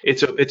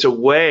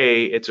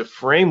a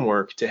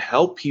framework to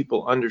help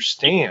people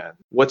understand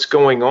what's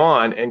going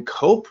on and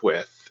cope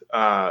with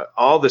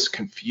all this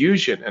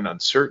confusion and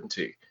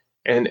uncertainty.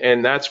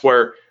 And that's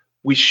where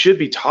we should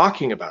be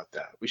talking about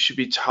that. We should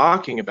be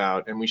talking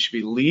about, and we should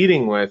be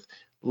leading with,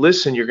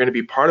 listen, you're going to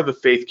be part of a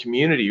faith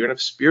community. You're going to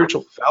have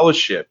spiritual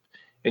fellowship,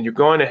 and you're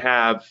going to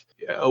have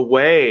a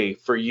way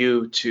for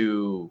you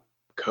to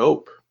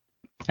cope.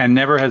 And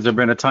never has there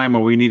been a time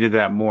where we needed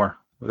that more,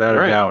 without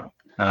a doubt.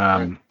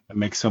 It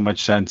makes so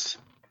much sense.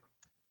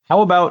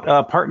 How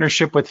about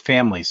partnership with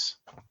families?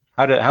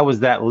 How was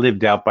that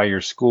lived out by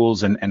your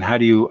schools, and how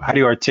do you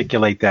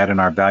articulate that in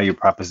our value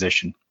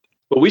proposition?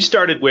 Well, we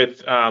started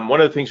with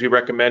one of the things we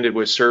recommended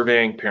was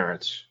surveying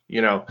parents,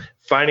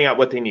 finding out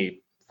what they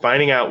need,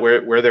 finding out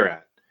where they're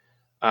at,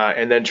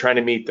 and then trying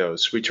to meet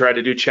those. We try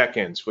to do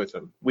check-ins with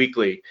them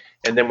weekly,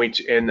 and then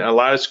and a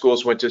lot of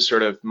schools went to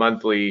sort of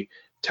monthly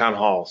town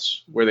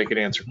halls where they could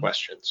answer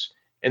questions.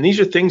 And these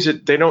are things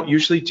that they don't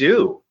usually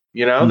do.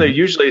 They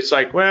usually, it's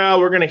like, well,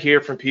 we're going to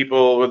hear from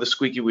people with the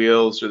squeaky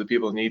wheels or the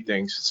people who need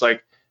things. It's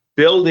like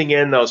building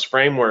in those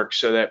frameworks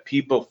so that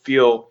people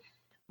feel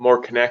more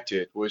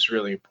connected was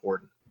really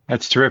important.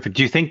 That's terrific.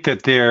 Do you think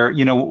that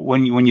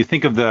when you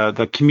think of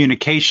the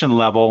communication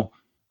level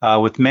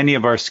with many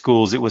of our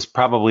schools, it was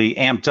probably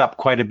amped up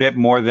quite a bit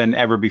more than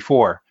ever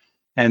before?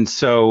 And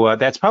so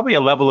that's probably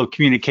a level of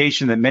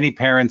communication that many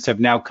parents have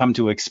now come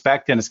to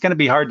expect. And it's going to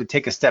be hard to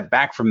take a step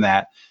back from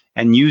that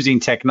and using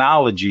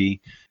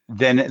technology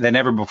than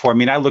ever before. I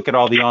mean, I look at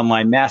all the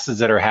online masses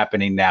that are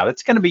happening now.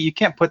 It's going to be, you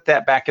can't put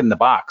that back in the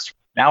box.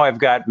 Now I've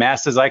got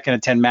masses. I can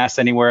attend mass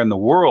anywhere in the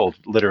world,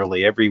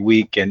 literally every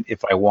week. And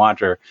if I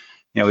want, or,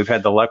 we've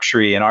had the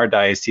luxury in our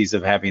diocese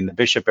of having the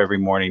bishop every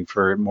morning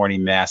for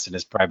morning mass in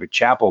his private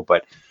chapel.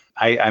 But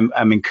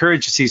I'm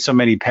encouraged to see so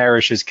many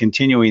parishes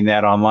continuing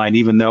that online,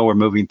 even though we're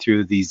moving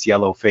through these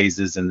yellow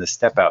phases and the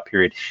step out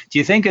period. Do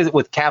you think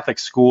with Catholic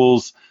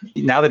schools,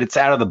 now that it's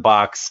out of the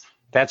box,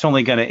 that's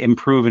only going to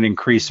improve and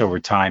increase over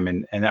time?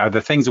 And are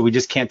there things that we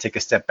just can't take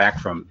a step back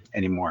from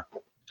anymore?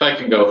 If I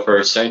can go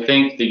first, I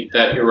think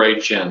that you're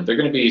right, Jim. There are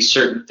going to be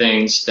certain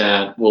things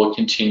that will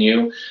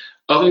continue,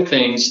 other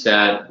things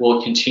that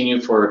will continue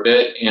for a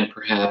bit and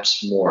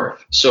perhaps more.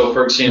 So,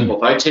 for example,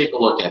 if I take a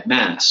look at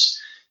Mass,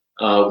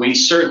 we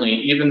certainly,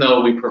 even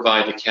though we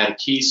provide the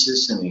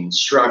catechesis and the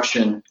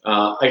instruction,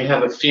 I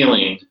have a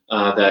feeling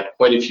that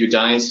quite a few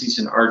dioceses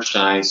and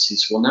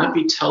archdioceses will not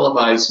be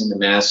televising the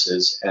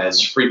Masses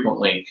as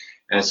frequently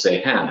as they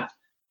have.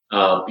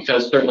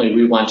 Because certainly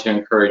we want to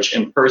encourage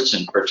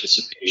in-person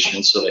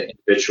participation so that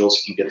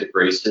individuals can get the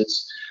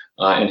graces.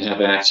 and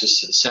have access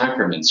to the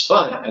sacraments.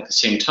 But at the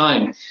same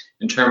time,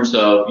 in terms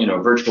of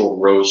virtual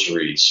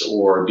rosaries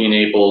or being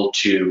able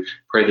to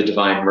pray the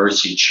Divine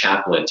Mercy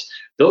Chaplet,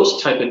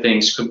 those type of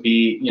things could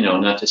be,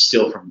 not to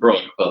steal from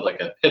Brooke, but like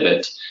a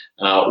pivot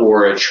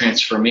or a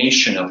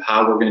transformation of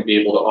how we're going to be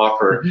able to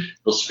offer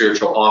those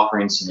spiritual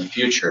offerings in the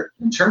future.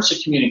 In terms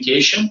of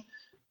communication,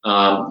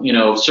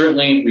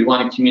 certainly we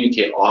want to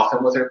communicate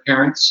often with our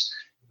parents.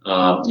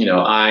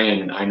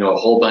 I know a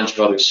whole bunch of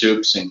other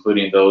soups,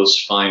 including those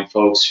fine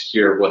folks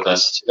here with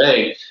us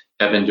today,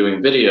 have been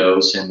doing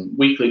videos and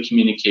weekly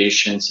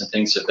communications and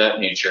things of that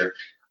nature.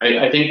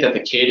 I think that the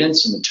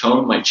cadence and the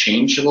tone might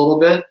change a little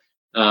bit,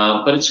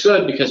 but it's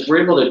good because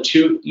we're able to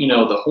toot,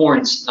 the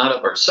horns, not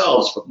of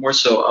ourselves, but more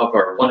so of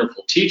our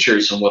wonderful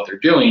teachers and what they're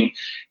doing.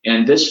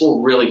 And this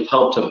will really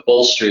help to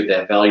bolster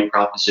that value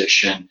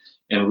proposition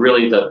and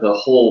really the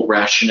whole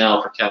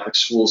rationale for Catholic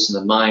schools in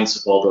the minds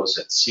of all those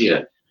that see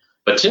it.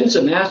 But Tim's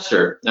a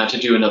master, not to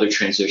do another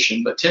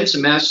transition, but Tim's a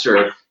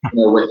master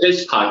with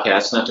his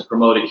podcast, not to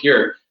promote it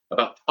here,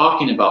 about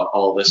talking about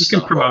all this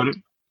stuff. You can promote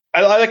it.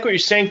 I like what you're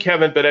saying,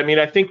 Kevin, but I mean,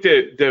 I think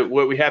that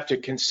what we have to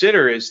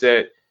consider is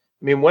that,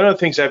 one of the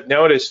things I've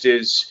noticed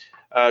is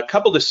a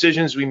couple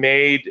decisions we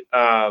made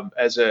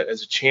as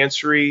a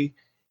chancery,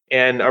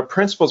 and our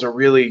principals are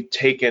really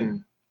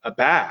taken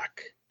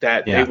aback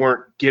that they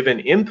weren't given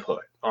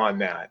input on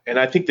that. And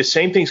I think the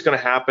same thing's going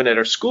to happen at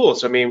our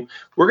schools. We're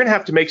going to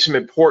have to make some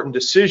important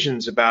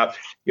decisions about,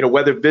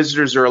 whether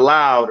visitors are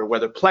allowed or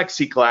whether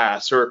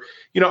plexiglass or,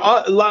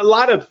 a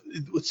lot of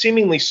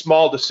seemingly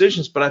small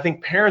decisions. But I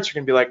think parents are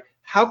going to be like,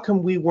 how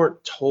come we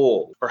weren't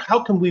told or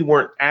how come we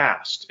weren't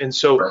asked? And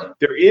so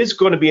there is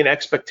going to be an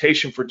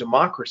expectation for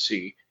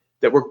democracy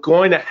that we're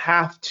going to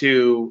have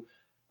to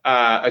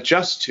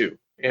adjust to.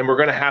 And we're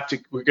going to have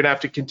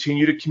to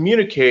continue to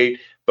communicate,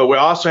 but we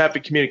also have to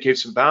communicate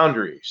some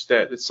boundaries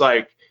that it's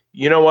like,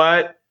 you know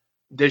what,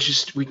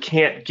 we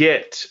can't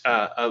get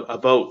a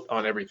vote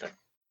on everything.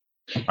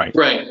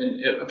 Right. And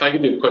if I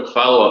could do a quick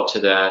follow-up to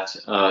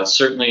that,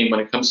 certainly when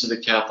it comes to the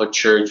Catholic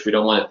Church, we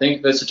don't want to think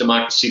of it as a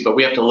democracy, but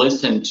we have to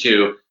listen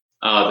to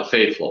the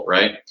faithful,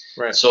 right?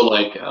 So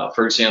like,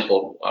 for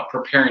example,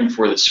 preparing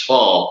for this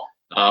fall,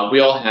 we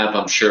all have,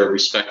 I'm sure,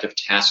 respective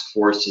task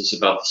forces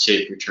about the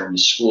safe return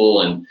to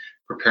school and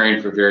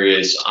preparing for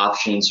various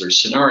options or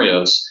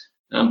scenarios.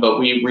 But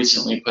we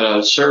recently put out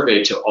a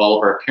survey to all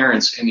of our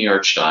parents in the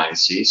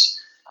Archdiocese.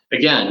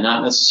 Again,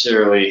 not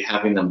necessarily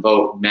having them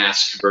vote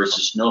mask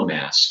versus no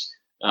mask,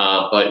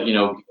 but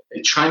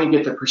trying to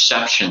get the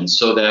perception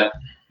so that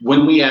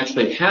when we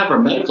actually have our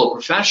medical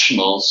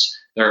professionals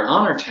that are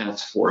on our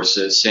task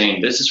forces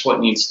saying this is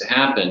what needs to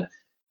happen,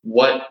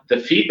 what the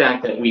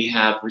feedback that we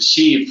have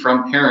received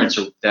from parents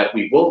or that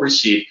we will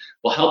receive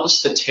will help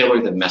us to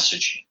tailor the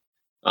messaging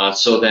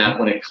so that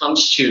when it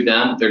comes to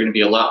them, they're going to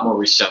be a lot more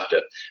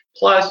receptive.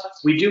 Plus,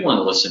 we do want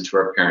to listen to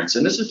our parents.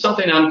 And this is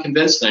something I'm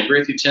convinced, and I agree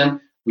with you,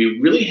 Tim,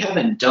 we really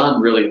haven't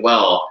done really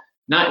well,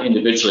 not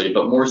individually,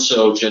 but more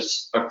so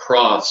just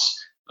across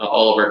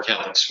all of our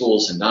Catholic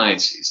schools and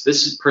dioceses.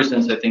 This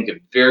presents, I think, a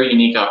very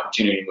unique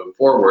opportunity to move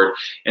forward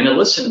and to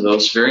listen to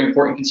those very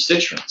important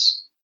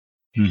constituents.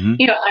 Mm-hmm.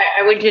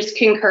 I would just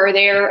concur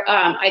there.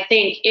 I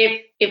think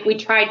if we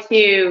try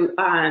to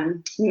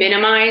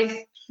minimize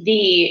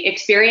the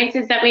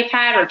experiences that we've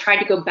had or tried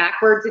to go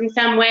backwards in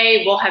some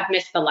way, we'll have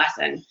missed the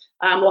lesson.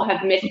 We'll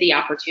have missed the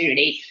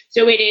opportunity.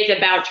 So it is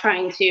about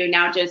trying to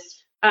now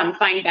just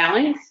find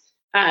balance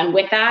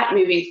with that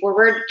moving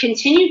forward.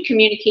 Continued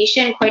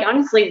communication, quite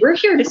honestly, we're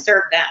here to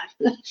serve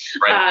them.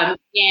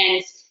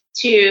 And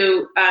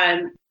to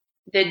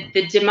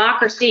the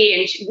democracy,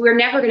 and we're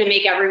never going to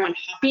make everyone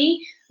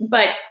happy,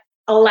 but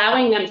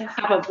allowing them to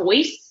have a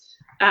voice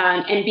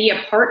and be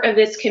a part of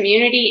this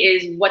community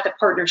is what the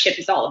partnership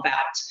is all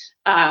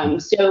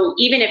about. So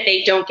even if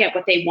they don't get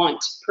what they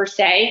want per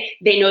se,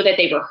 they know that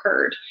they were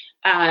heard.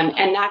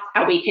 And that's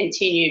how we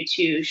continue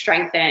to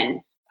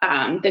strengthen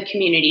the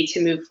community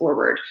to move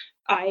forward.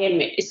 I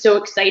am so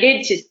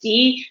excited to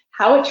see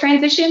how it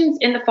transitions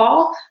in the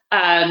fall.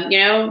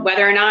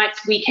 Whether or not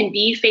we can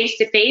be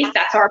face-to-face,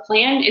 that's our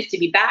plan, is to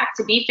be back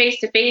to be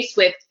face-to-face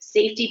with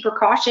safety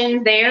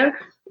precautions there,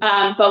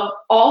 but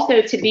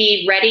also to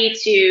be ready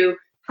to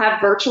have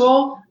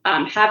virtual,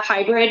 have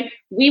hybrid.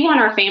 We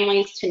want our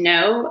families to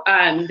know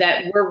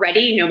that we're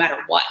ready no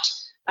matter what.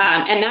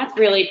 And that's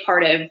really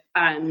part of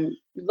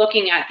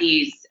looking at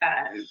these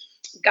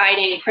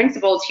guiding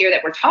principles here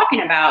that we're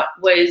talking about,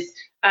 was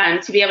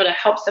to be able to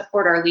help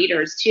support our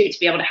leaders too, to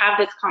be able to have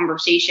this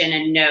conversation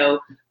and know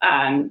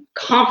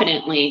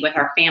confidently with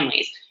our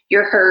families,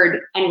 you're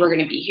heard and we're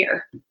going to be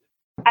here.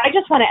 I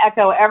just want to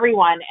echo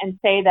everyone and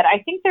say that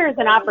I think there's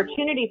an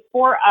opportunity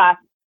for us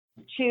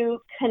to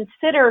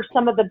consider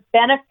some of the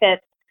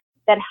benefits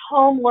that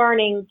home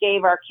learning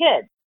gave our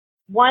kids.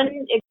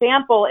 One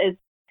example is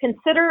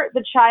consider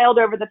the child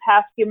over the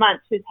past few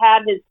months who's had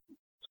his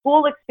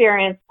school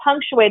experience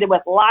punctuated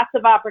with lots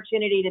of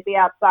opportunity to be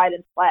outside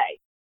and play.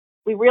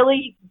 We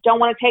really don't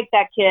want to take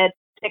that kid,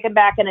 stick him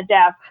back in a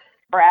desk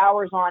for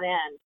hours on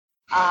end.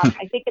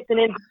 I think it's an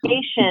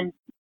invitation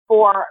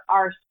for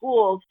our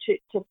schools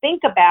to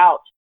think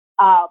about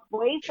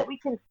ways that we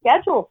can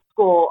schedule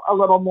school a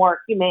little more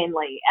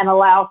humanely and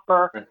allow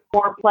for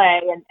more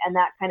play and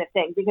that kind of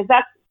thing, because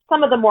that's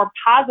some of the more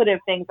positive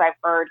things I've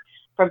heard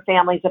from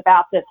families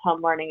about this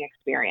home learning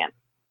experience.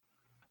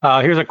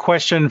 Here's a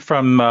question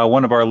from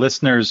one of our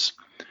listeners.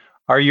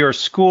 Are your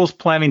schools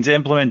planning to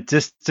implement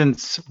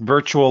distance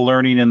virtual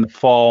learning in the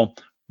fall?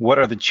 What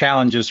are the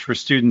challenges for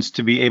students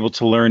to be able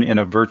to learn in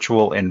a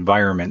virtual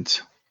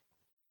environment?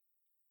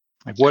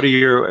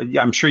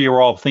 I'm sure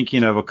you're all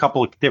thinking of a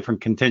couple of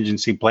different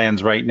contingency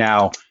plans right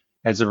now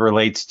as it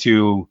relates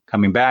to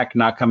coming back,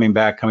 not coming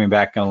back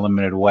in a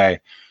limited way.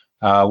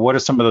 What are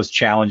some of those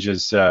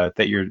challenges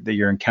that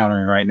you're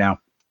encountering right now,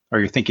 or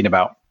you're thinking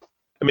about?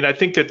 I mean, I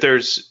think that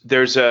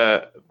there's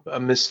a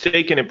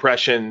mistaken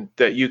impression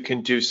that you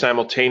can do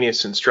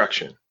simultaneous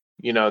instruction,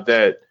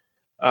 that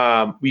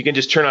you can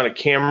just turn on a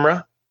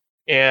camera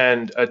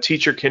and a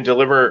teacher can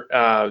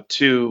deliver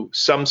to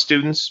some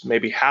students,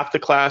 maybe half the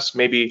class,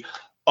 maybe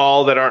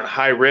all that aren't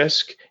high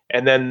risk,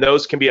 and then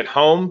those can be at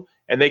home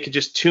and they can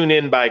just tune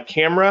in by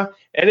camera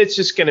and it's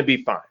just going to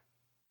be fine.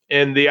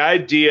 And the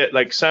idea,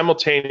 like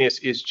simultaneous,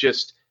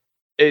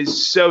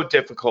 is so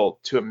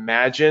difficult to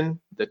imagine,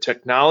 the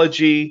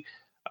technology,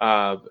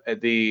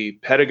 the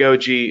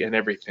pedagogy and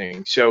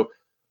everything. So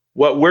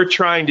what we're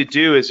trying to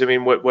do is,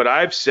 what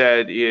I've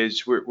said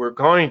is we're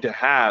going to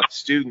have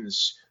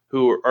students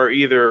who are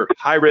either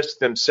high risk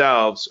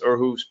themselves or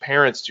whose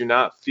parents do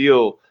not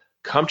feel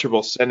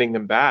comfortable sending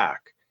them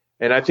back.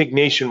 And I think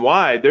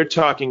nationwide, they're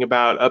talking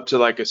about up to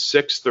like a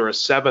sixth or a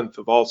seventh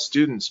of all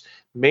students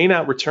may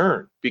not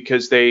return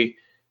because the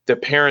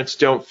parents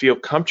don't feel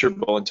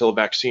comfortable until a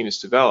vaccine is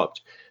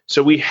developed.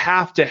 So we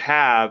have to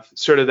have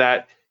sort of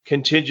that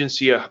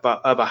contingency of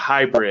a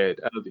hybrid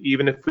of,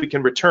 even if we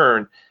can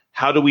return,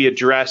 how do we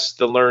address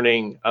the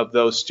learning of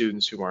those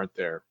students who aren't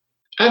there?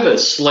 I have a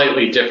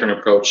slightly different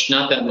approach,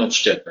 not that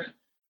much different,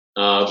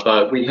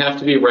 but we have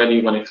to be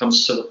ready when it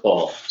comes to the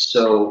fall.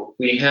 So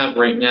we have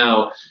right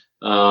now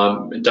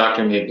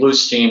Dr. Mae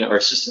Bluestein, our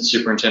Assistant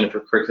Superintendent for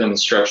Curriculum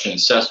Instruction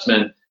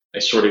Assessment. I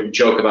sort of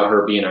joke about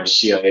her being our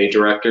CIA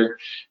director,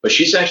 but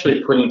she's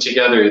actually putting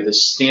together the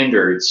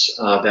standards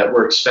that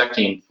we're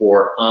expecting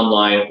for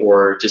online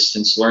or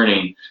distance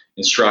learning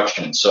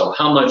instruction. So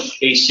how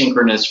much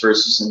asynchronous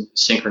versus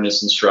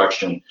synchronous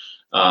instruction?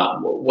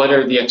 What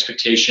are the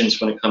expectations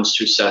when it comes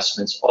to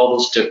assessments? All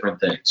those different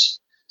things.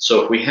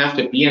 So if we have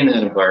to be in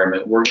that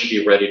environment, we're going to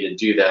be ready to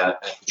do that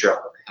at the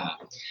drop of a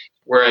hat.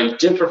 Where I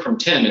differ from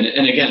Tim,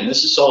 and again,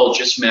 this is all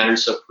just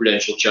matters of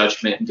prudential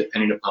judgment and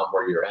depending upon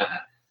where you're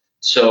at.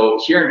 So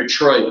here in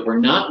Detroit, we're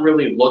not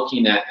really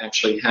looking at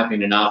actually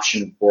having an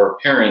option for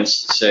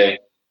parents to say,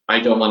 I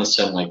don't want to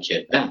send my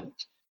kid back.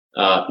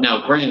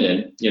 Now,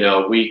 granted,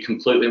 we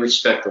completely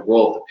respect the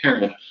role of the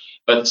parent,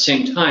 but at the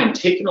same time,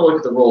 taking a look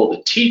at the role of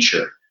the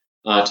teacher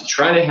to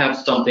try to have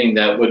something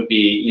that would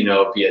be,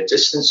 via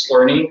distance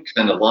learning,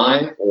 kind of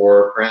live,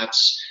 or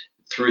perhaps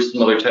through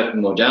some other type of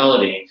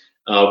modality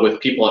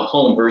with people at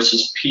home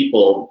versus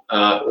people,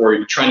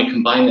 or trying to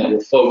combine that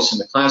with folks in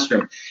the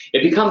classroom,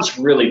 it becomes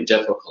really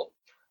difficult.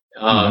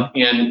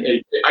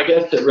 And I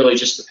guess it really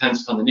just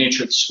depends on the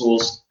nature of the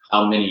schools,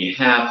 how many you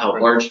have, how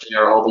large they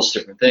are, all those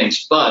different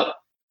things. But,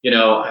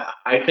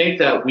 I think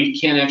that we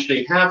can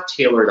actually have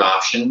tailored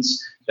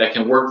options that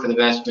can work for the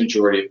vast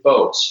majority of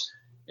folks.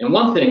 And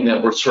one thing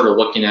that we're sort of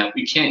looking at,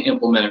 we can't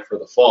implement it for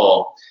the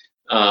fall,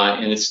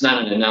 and it's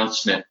not an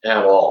announcement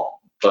at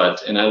all.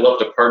 And I'd love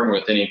to partner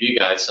with any of you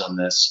guys on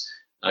this,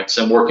 because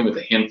I'm working with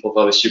a handful of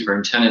other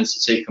superintendents.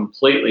 It's a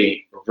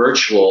completely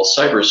virtual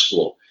cyber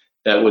school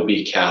that would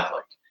be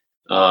Catholic.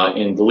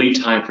 And the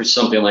lead time for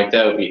something like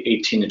that would be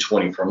 18 to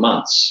 24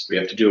 months. We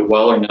have to do it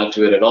well or not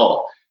do it at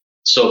all.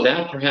 So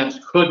that perhaps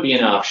could be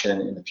an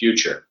option in the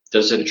future.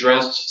 Does it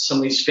address some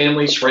of these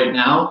families right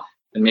now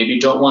and maybe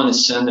don't want to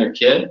send their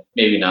kid?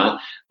 Maybe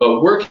not.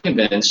 But we're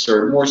convinced,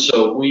 or more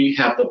so, we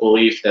have the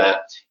belief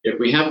that if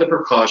we have the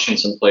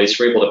precautions in place,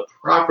 we're able to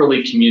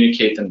properly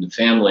communicate them to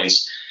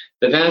families,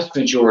 the vast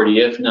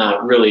majority, if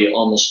not really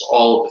almost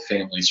all of the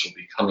families, will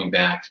be coming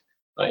back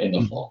in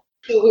the fall.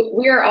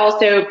 We are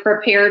also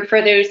prepared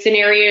for those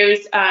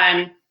scenarios.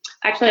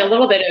 Actually, a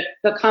little bit of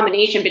the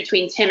combination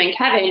between Tim and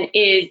Kevin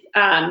is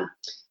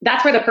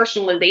that's where the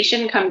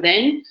personalization comes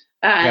in,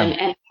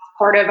 and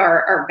part of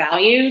our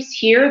values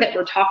here that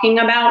we're talking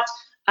about.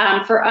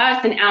 For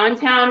us in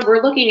Allentown,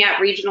 we're looking at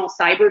regional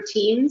cyber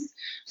teams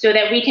so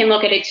that we can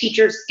look at a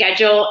teacher's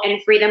schedule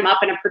and free them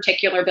up in a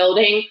particular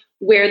building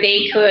where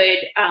they could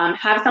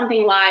have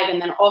something live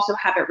and then also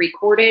have it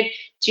recorded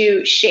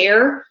to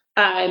share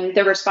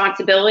the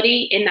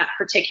responsibility in that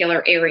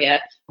particular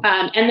area.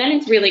 And then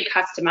it's really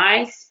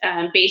customized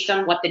based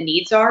on what the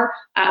needs are,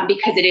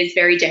 because it is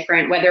very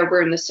different whether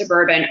we're in the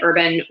suburban,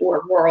 urban,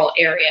 or rural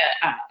area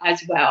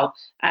as well.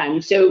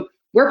 So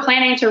we're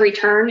planning to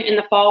return in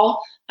the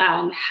fall,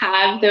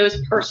 have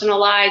those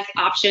personalized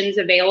options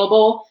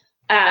available.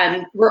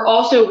 We're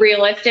also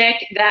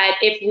realistic that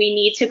if we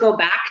need to go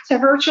back to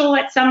virtual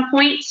at some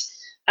point,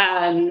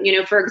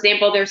 For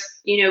example, there's,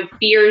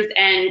 fears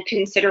and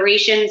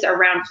considerations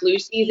around flu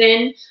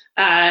season.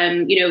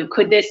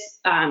 Could this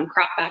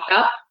crop back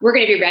up? We're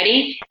going to be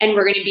ready, and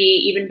we're going to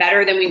be even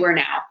better than we were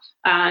now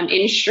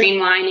in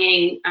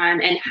streamlining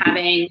and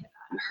having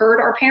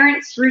heard our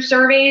parents through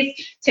surveys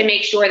to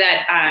make sure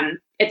that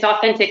it's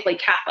authentically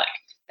Catholic.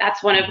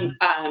 That's one of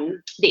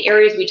the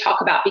areas we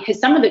talk about, because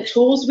some of the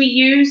tools we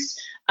use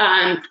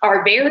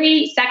are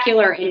very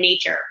secular in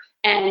nature,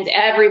 and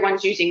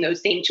everyone's using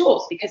those same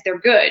tools because they're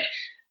good.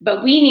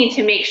 But we need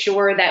to make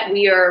sure that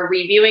we are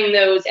reviewing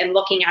those and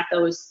looking at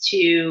those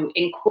to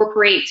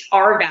incorporate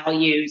our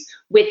values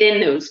within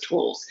those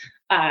tools,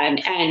 and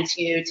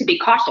to be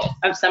cautious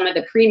of some of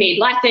the pre-made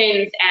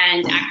lessons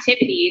and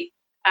activities.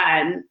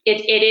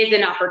 It is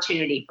an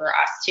opportunity for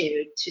us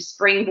to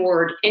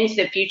springboard into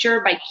the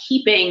future by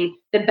keeping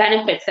the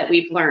benefits that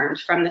we've learned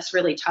from this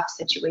really tough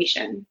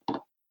situation.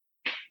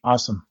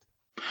 Awesome.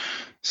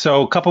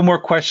 So a couple more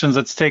questions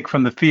let's take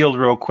from the field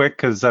real quick,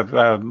 because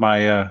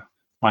my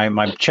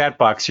chat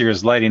box here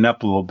is lighting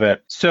up a little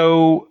bit.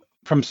 So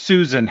from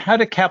Susan, how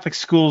do Catholic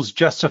schools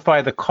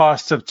justify the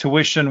cost of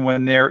tuition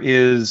when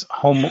there's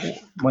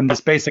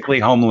basically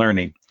home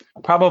learning?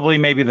 Probably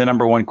maybe the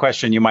number one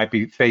question you might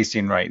be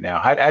facing right now.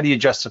 How do you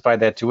justify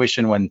that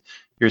tuition when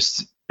you're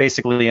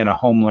basically in a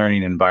home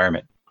learning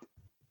environment?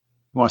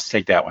 Who wants to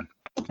take that one?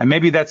 And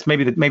maybe that's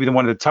maybe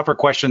one of the tougher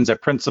questions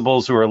that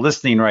principals who are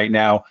listening right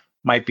now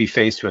might be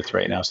faced with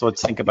right now. So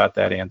let's think about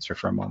that answer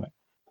for a moment.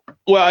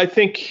 Well, I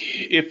think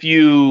if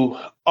you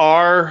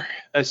are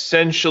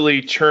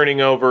essentially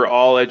turning over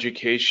all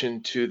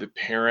education to the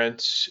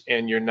parents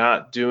and you're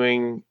not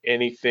doing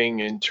anything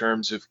in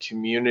terms of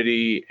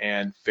community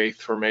and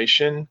faith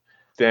formation,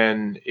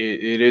 then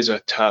it is a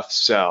tough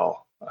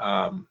sell.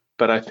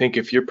 But I think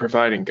if you're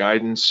providing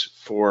guidance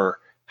for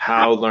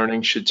how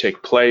learning should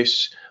take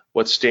place,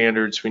 what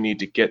standards we need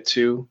to get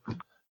to,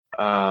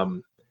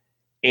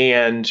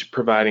 and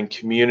providing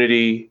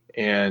community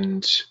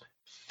and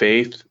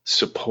faith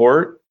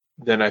support,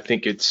 then I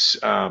think it's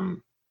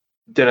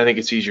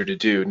easier to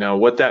do. Now,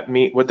 what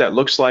that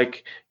looks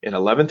like in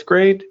 11th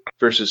grade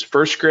versus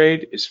first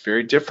grade is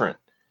very different.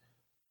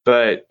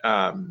 But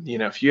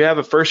if you have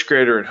a first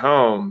grader at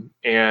home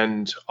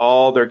and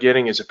all they're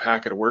getting is a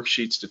packet of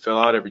worksheets to fill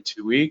out every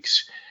 2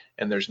 weeks,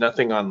 and there's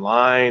nothing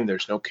online,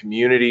 there's no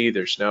community,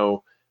 there's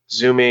no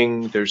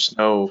Zooming, there's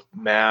no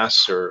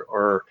mass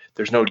or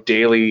there's no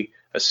daily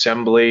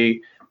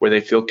assembly where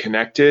they feel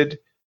connected,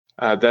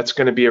 that's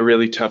going to be a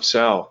really tough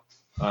sell.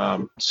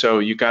 So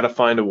you got to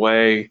find a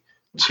way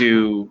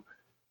to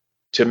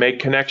make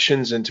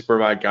connections and to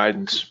provide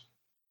guidance.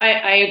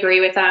 I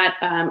agree with that.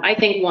 I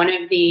think one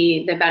of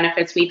the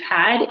benefits we've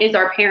had is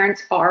our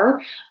parents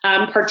are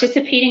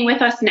participating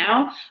with us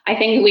now. I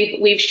think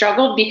we've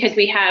struggled because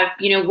we have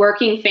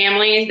working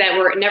families that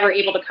were never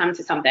able to come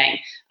to something,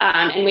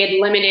 and we had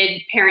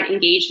limited parent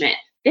engagement.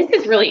 This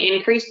has really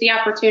increased the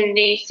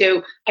opportunity.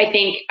 So I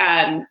think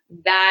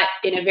that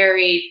in a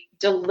very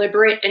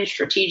deliberate and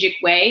strategic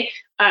way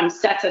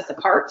sets us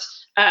apart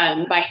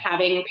by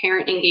having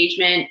parent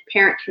engagement,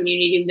 parent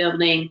community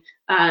building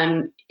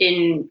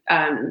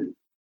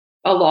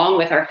along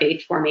with our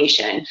faith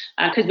formation,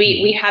 because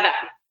we have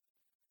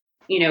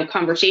that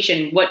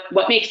conversation.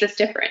 What makes us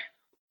different?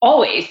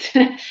 Always.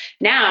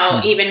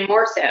 Now even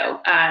more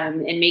so,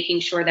 in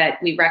making sure that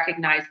we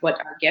recognize what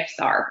our gifts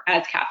are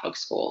as Catholic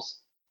schools.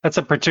 That's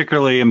a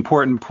particularly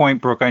important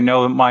point, Brooke. I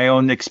know in my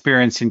own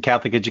experience in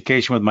Catholic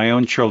education with my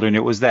own children,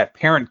 it was that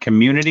parent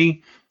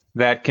community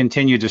that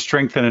continued to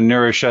strengthen and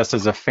nourish us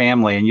as a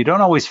family. And you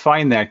don't always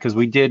find that, because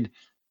we did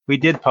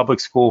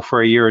public school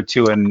for a year or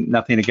two, and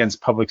nothing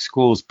against public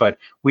schools, but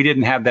we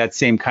didn't have that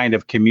same kind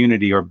of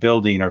community or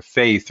building or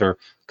faith or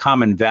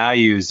common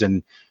values.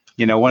 And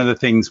one of the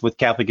things with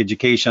Catholic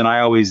education I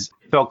always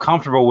felt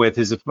comfortable with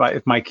is if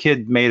my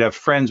kid made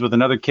friends with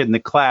another kid in the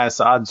class,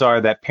 odds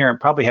are that parent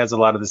probably has a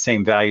lot of the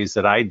same values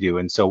that I do.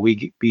 And so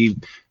we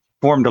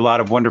formed a lot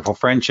of wonderful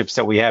friendships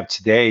that we have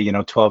today,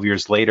 12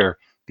 years later,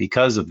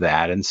 because of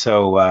that. And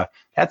so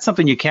that's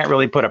something you can't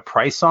really put a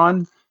price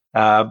on,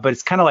 but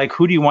it's kind of like,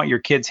 who do you want your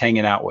kids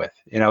hanging out with?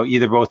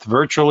 Either both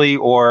virtually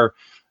or,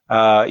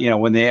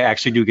 when they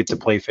actually do get to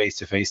play face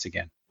to face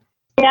again.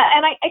 Yeah,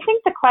 and I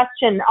think the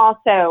question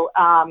also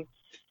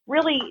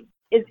really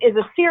is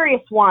a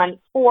serious one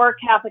for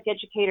Catholic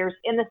educators,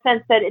 in the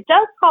sense that it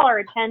does call our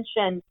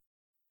attention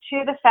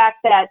to the fact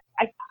that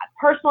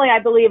I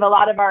believe a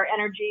lot of our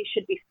energy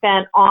should be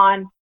spent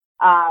on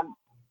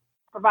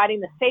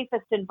providing the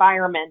safest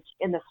environment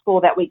in the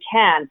school that we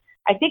can.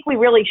 I think we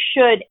really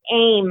should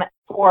aim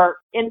for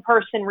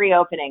in-person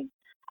reopening.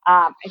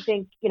 I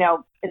think,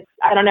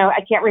 I don't know,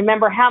 I can't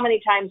remember how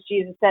many times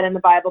Jesus said in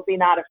the Bible, be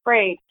not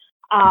afraid.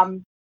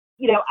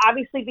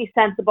 Obviously be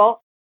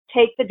sensible,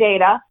 take the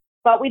data,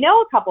 but we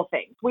know a couple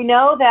things. We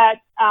know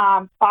that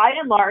by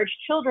and large,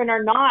 children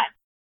are not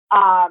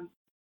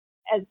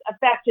as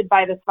affected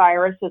by this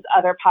virus as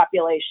other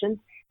populations.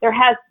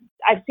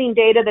 I've seen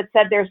data that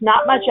said there's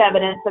not much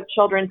evidence of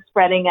children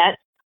spreading it.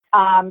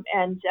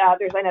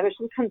 There's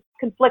some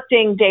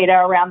conflicting data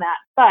around that.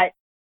 But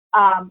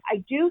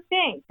I do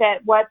think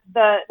that what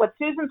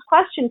Susan's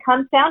question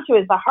comes down to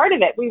is the heart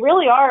of it. We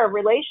really are a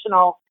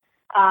relational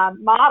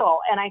model,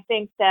 and I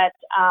think that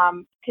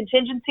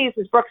contingencies,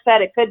 as Brooke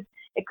said, it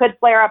could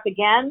flare up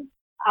again.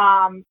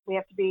 We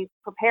have to be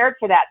prepared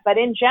for that. But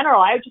in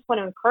general, I just want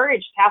to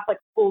encourage Catholic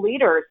school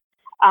leaders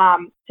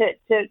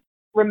to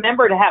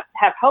remember to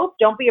have hope.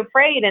 Don't be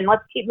afraid, and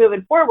let's keep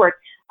moving forward.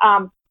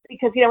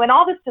 Because, in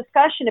all this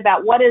discussion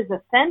about what is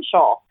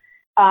essential,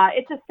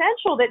 it's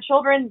essential that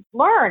children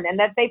learn and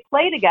that they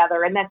play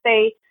together and that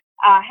they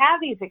have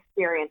these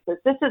experiences.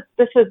 This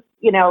is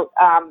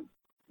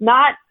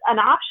not an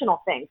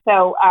optional thing.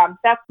 So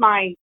that's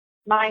my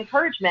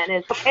encouragement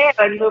is prepare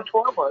and move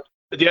forward.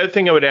 The other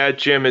thing I would add,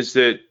 Jim, is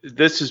that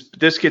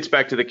this gets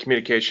back to the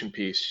communication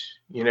piece.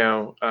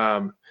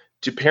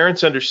 Do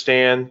parents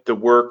understand the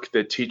work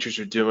that teachers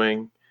are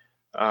doing?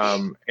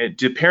 And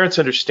do parents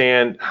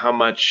understand how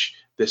much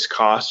this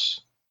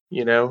costs?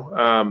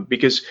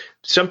 Because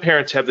some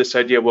parents have this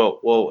idea,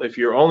 well, if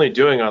you're only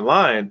doing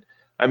online,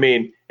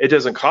 it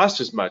doesn't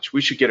cost as much.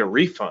 We should get a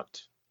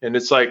refund. And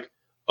it's like,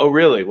 oh,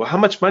 really? Well, how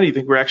much money do you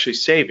think we're actually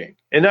saving?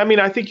 And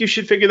I think you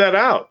should figure that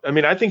out.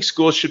 I think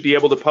schools should be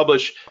able to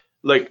publish,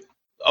 like,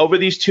 over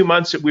these 2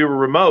 months that we were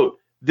remote,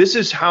 this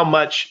is how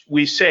much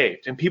we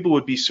saved. And people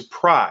would be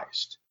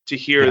surprised to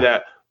hear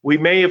that we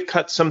may have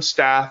cut some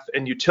staff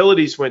and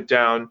utilities went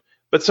down,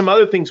 but some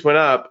other things went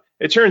up.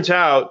 It turns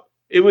out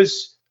it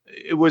was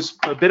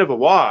a bit of a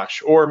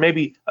wash, or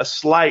maybe a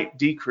slight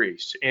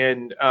decrease.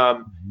 And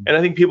I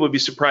think people would be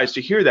surprised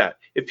to hear that.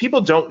 If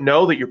people don't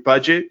know that your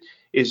budget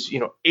is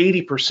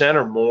 80%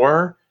 or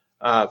more,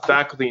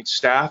 faculty and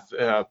staff,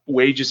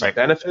 wages and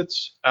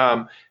benefits,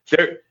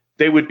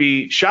 they would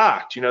be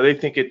shocked. They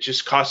think it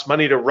just costs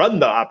money to run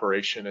the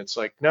operation. It's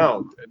like,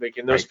 no,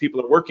 those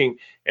people are working.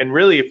 And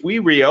really, if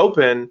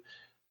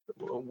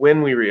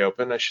when we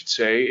reopen, I should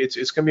say,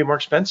 it's going to be more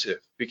expensive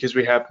because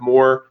we have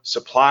more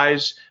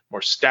supplies,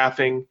 more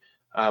staffing,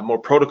 more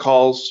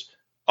protocols,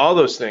 all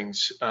those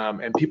things.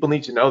 And people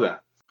need to know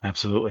that.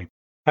 Absolutely.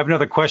 I have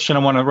another question I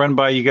want to run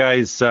by you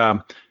guys.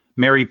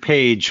 Mary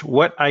Page,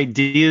 what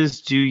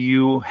ideas do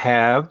you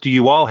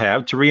all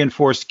have to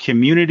reinforce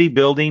community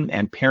building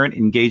and parent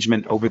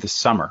engagement over the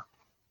summer?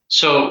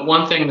 So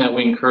one thing that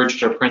we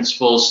encouraged our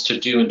principals to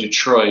do in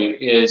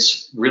Detroit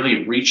is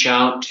really reach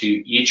out to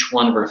each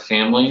one of our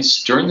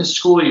families during the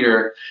school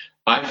year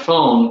by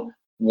phone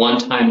one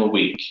time a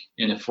week.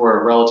 And if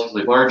we're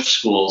relatively large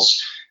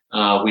schools,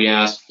 we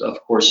asked, of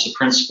course, the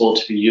principal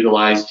to be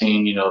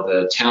utilizing,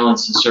 the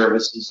talents and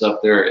services of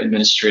their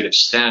administrative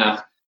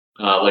staff,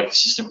 like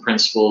assistant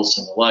principals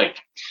and the like.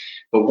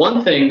 But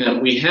one thing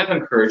that we have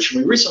encouraged,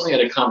 we recently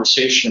had a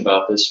conversation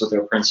about this with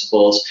our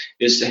principals,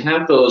 is to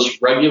have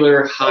those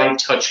regular high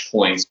touch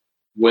points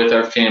with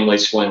our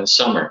families when the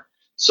summer.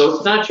 So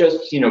it's not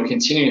just,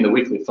 continuing the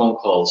weekly phone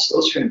calls.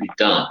 Those are going to be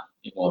done.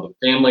 The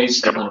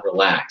families are going to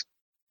relax.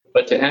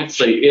 But to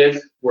actually, if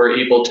we're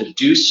able to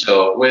do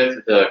so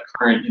with the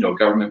current,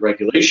 government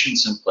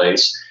regulations in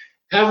place,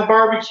 have a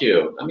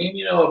barbecue.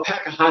 A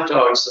pack of hot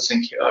dogs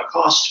doesn't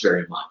cost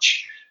very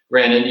much.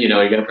 Granted, you're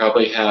going to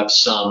probably have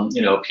some,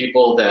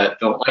 people that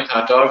don't like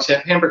hot dogs,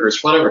 have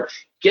hamburgers, whatever.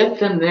 Get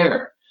them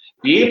there.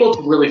 Be able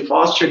to really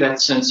foster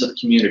that sense of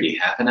community.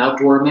 Have an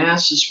outdoor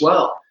mass as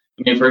well.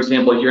 For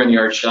example, here in the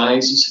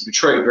Archdiocese of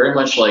Detroit, very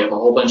much like a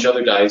whole bunch of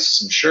other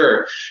dioceses, I'm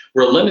sure,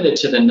 we're limited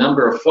to the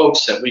number of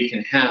folks that we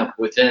can have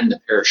within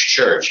the parish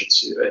church.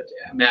 It's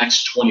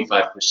max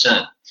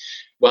 25%.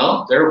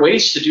 Well, there are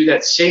ways to do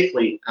that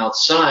safely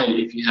outside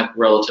if you have a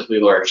relatively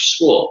large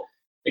school.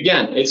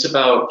 Again, it's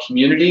about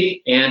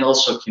community and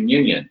also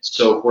communion.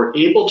 So if we're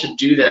able to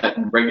do that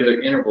in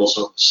regular intervals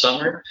over the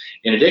summer,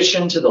 in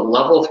addition to the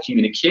level of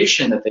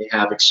communication that they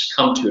have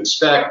come to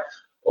expect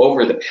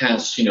over the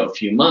past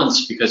few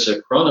months because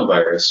of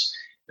coronavirus,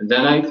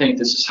 then I think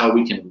this is how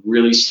we can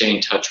really stay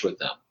in touch with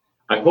them.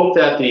 I hope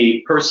that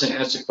the person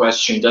asked the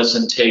question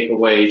doesn't take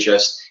away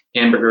just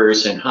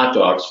hamburgers and hot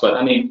dogs,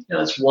 but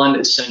that's one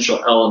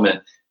essential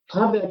element.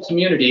 Have that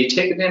community,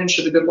 take advantage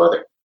of the good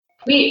weather.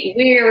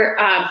 We're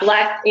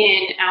blessed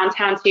in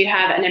Allentown to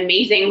have an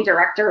amazing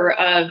director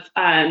of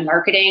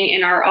marketing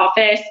in our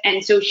office.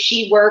 And so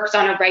she works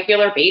on a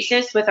regular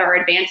basis with our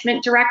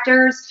advancement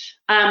directors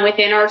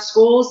within our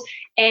schools.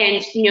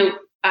 And,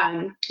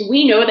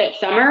 we know that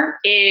summer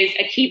is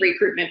a key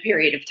recruitment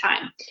period of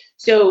time.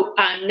 So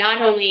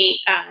not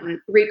only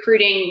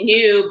recruiting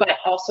new, but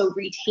also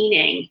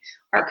retaining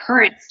our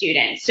current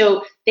students.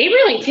 So they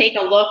really take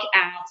a look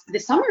at the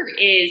summer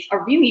is a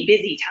really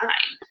busy time.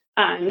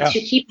 To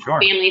keep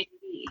families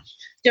engaged.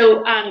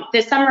 So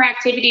the summer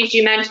activities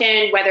you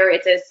mentioned, whether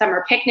it's a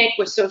summer picnic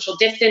with social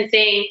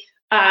distancing,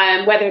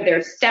 whether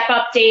there's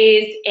step-up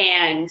days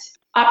and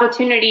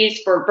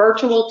opportunities for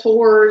virtual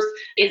tours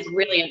is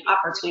really an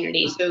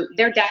opportunity. So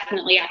there are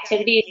definitely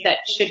activities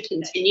that should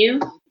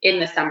continue in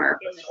the summer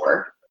for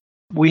sure.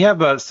 We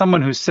have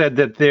someone who said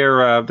that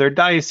their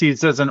diocese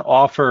doesn't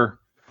offer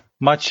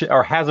much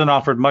or hasn't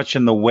offered much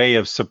in the way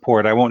of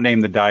support. I won't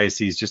name the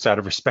diocese just out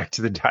of respect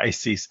to the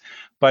diocese.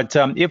 But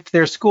if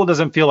their school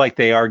doesn't feel like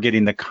they are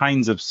getting the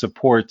kinds of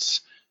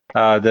supports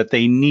that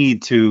they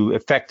need to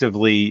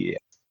effectively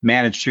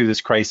manage through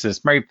this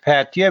crisis, Mary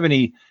Pat, do you have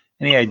any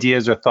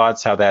ideas or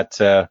thoughts how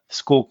that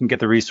school can get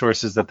the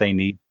resources that they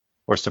need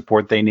or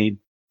support they need?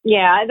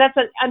 Yeah, that's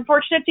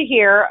unfortunate to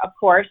hear, of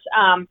course.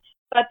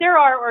 But there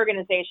are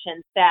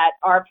organizations that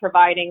are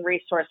providing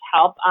resource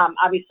help.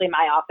 Obviously,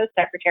 my office,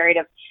 Secretariat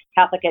of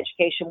Catholic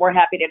Education, we're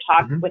happy to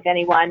talk with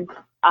anyone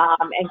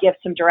and give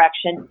some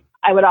direction.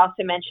 I would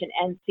also mention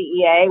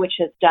NCEA, which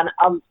has done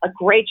a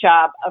great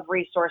job of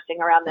resourcing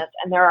around this.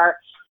 And there are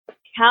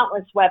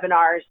countless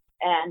webinars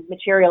and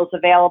materials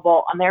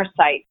available on their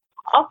site.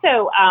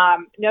 Also,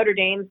 Notre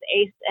Dame's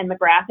Ace and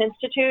McGrath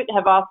Institute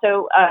have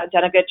also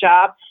done a good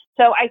job.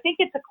 So I think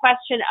it's a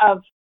question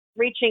of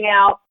reaching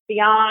out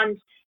beyond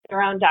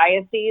their own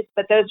diocese,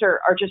 but those are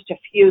just a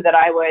few that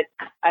I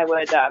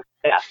would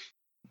suggest.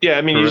 Yeah,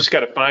 I mean, you just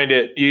got to find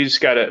it. You just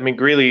got to, I mean,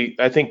 Greeley,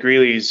 I think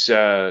Greeley's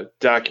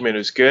document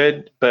is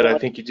good, but I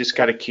think you just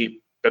got to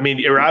keep, I mean,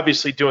 you're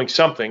obviously doing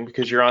something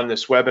because you're on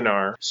this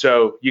webinar.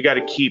 So you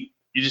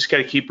just got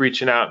to keep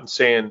reaching out and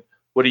saying,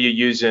 what are you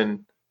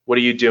using? What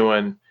are you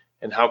doing?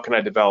 And how can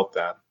I develop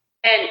that?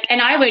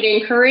 And I would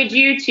encourage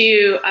you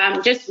to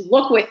just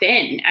look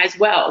within as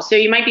well. So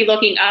you might be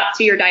looking up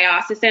to your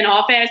diocesan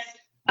office,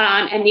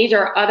 and these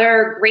are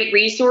other great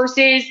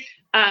resources.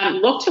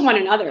 Look to one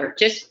another,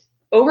 just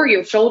over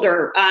your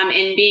shoulder,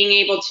 and being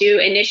able to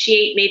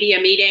initiate maybe a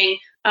meeting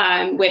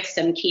with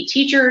some key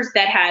teachers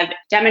that have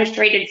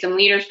demonstrated some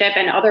leadership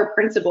and other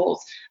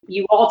principles.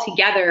 You all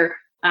together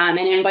and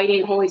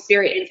inviting the Holy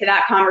Spirit into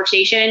that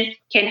conversation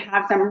can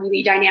have some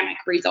really dynamic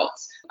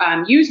results.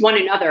 Use one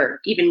another,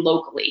 even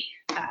locally,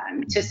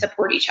 to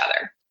support each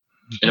other.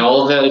 And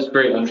all of that is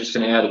great. I'm just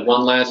going to add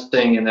one last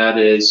thing, and that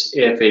is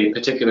if a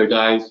particular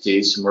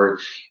diocese, and we're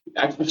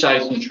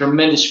exercising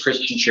tremendous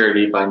Christian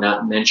charity by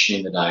not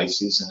mentioning the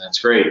diocese, and that's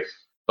great.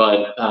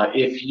 But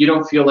if you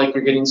don't feel like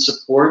you're getting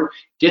support,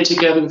 get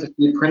together with a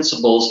few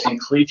principals and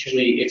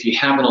collegially, if you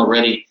haven't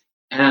already,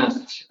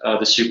 ask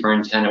the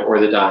superintendent or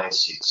the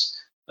diocese.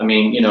 I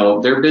mean, you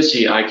know, they're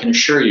busy, I can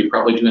assure you,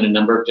 probably doing a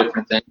number of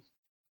different things.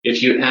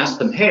 If you ask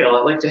them, hey, I'd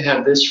like to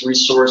have this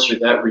resource or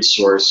that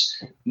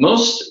resource,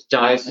 most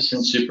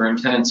diocesan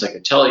superintendents, I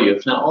could tell you,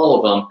 if not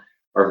all of them,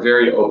 are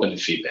very open to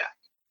feedback.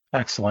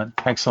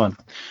 Excellent.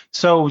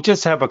 So we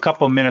just have a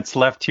couple minutes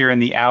left here in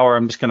the hour.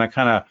 I'm just going to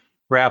kind of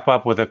wrap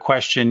up with a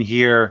question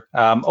here.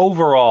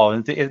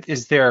 Overall,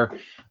 is there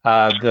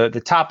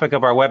the topic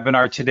of our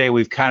webinar today,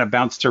 we've kind of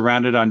bounced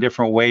around it on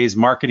different ways,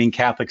 marketing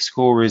Catholic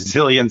school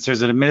resilience.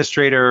 There's an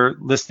administrator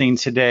listening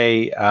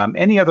today.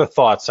 Any other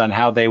thoughts on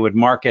how they would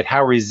market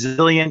how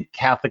resilient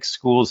Catholic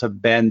schools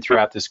have been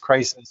throughout this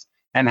crisis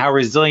and how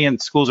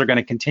resilient schools are going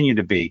to continue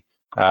to be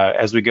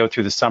as we go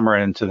through the summer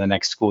and into the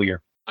next school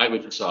year? I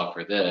would just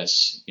offer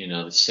this, you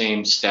know, the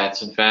same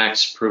stats and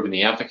facts proving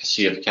the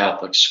efficacy of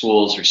Catholic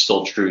schools are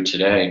still true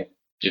today.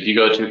 If you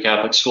go to a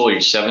Catholic school,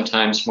 you're 7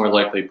 times more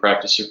likely to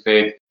practice your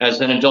faith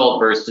as an adult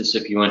versus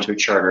if you went to a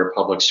charter or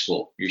public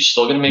school. You're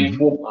still going to make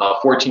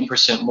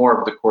 14% more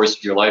over the course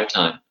of your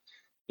lifetime.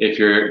 If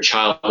you're a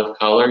child of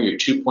color, you're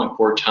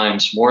 2.4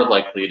 times more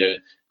likely to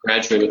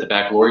graduate with a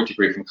baccalaureate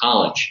degree from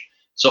college.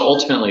 So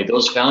ultimately,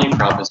 those value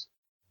propositions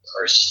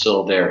are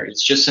still there.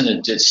 It's just in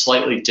a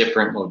slightly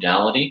different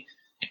modality.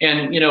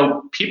 And, you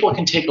know, people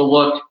can take a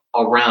look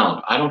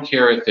around. I don't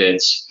care if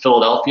it's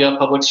Philadelphia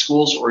public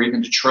schools or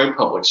even Detroit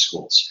public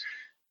schools.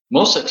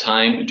 Most of the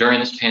time during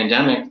this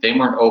pandemic, they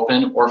weren't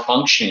open or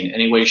functioning in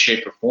any way,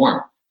 shape, or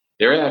form.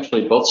 They're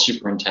actually both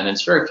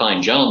superintendents, very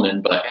fine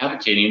gentlemen, but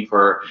advocating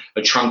for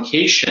a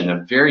truncation,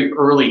 a very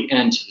early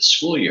end to the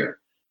school year.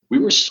 We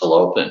were still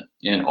open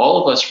and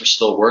all of us were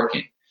still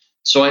working.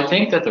 So I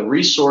think that the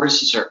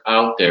resources are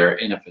out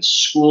there, and if a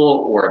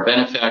school or a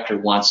benefactor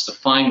wants to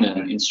find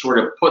them and sort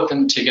of put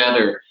them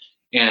together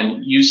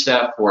and use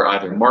that for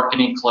either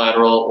marketing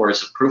collateral or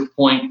as a proof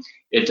point,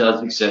 it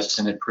does exist,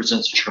 and it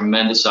presents a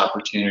tremendous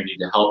opportunity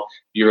to help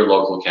your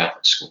local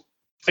Catholic school.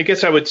 I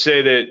guess I would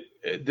say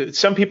that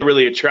some people are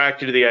really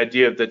attracted to the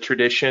idea of the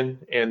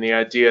tradition and the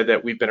idea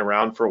that we've been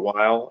around for a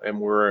while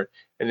and we're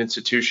an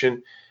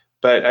institution.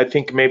 But I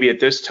think maybe at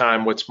this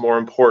time, what's more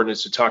important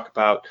is to talk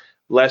about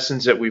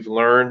lessons that we've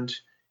learned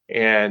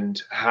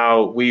and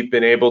how we've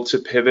been able to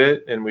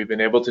pivot and we've been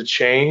able to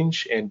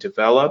change and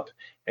develop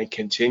and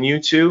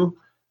continue to.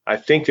 I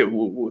think that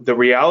the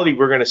reality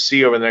we're going to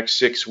see over the next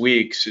 6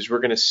 weeks is we're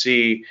going to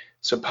see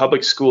some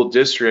public school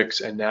districts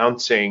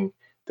announcing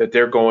that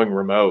they're going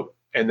remote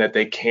and that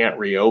they can't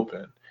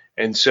reopen.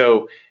 And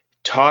so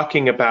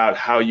talking about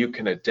how you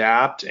can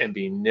adapt and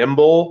be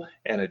nimble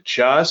and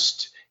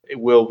adjust, it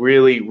will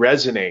really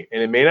resonate.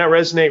 And it may not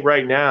resonate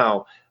right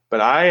now, but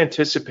I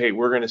anticipate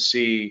we're going to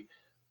see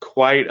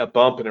quite a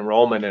bump in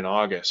enrollment in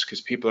August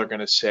because people are going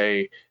to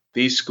say,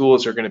 these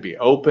schools are going to be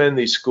open.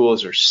 These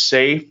schools are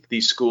safe.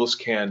 These schools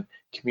can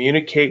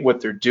communicate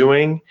what they're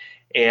doing.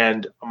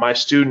 And my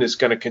student is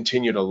going to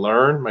continue to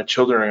learn. My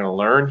children are going to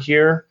learn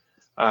here.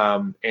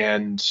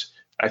 And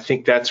I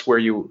think that's where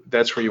you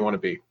want to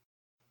be.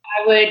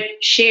 I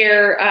would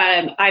share,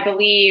 I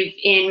believe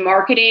in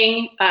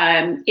marketing,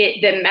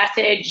 the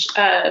message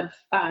of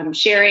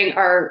sharing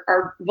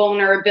our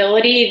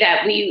vulnerability,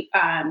 that we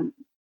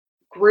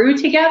grew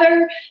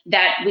together,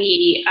 that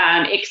we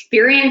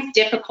experienced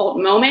difficult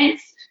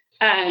moments,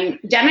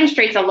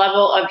 demonstrates a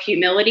level of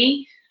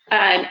humility,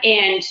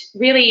 and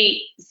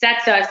really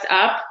sets us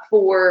up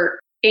for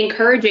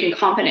encouraging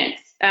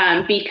confidence,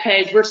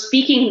 because we're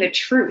speaking the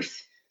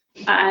truth.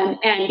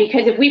 And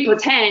because if we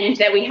pretend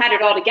that we had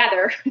it all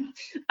together,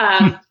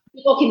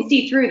 people can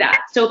see through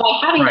that. So by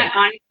having that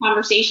honest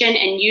conversation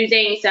and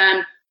using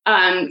some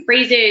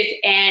phrases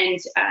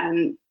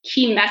and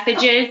key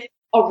messages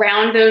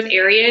around those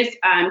areas,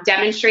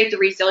 demonstrate the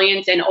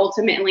resilience, and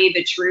ultimately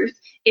the truth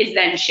is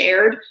then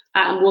shared,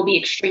 will be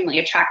extremely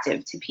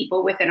attractive to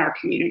people within our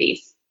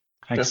communities.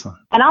 Excellent.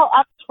 And I'll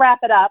wrap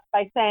it up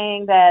by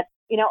saying that,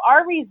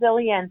 our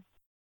resilience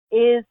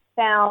is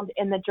found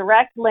in the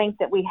direct link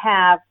that we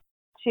have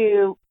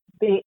to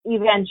the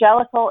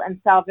evangelical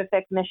and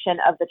salvific mission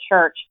of the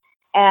church.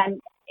 And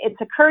it's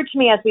occurred to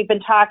me as we've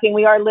been talking,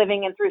 we are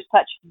living in through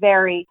such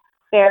very,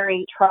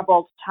 very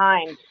troubled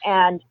times.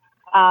 And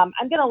I'm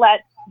going to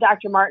let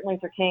Dr. Martin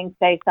Luther King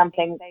say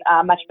something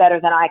much better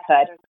than I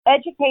could.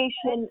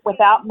 Education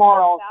without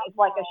morals is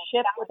like a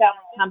ship without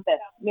a compass,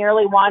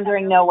 merely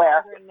wandering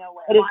nowhere.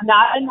 It is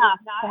not enough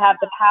to have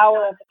the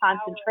power of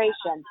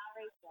concentration,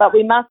 but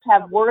we must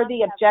have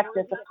worthy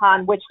objectives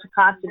upon which to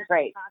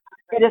concentrate.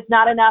 It is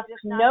not enough to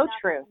know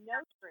truth,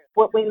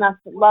 but we must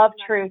love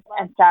truth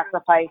and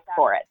sacrifice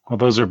for it. Well,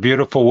 those are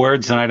beautiful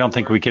words, and I don't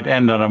think we could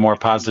end on a more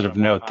positive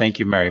note. Thank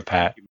you, Mary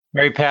Pat.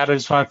 Mary Pat, I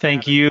just want to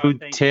thank you,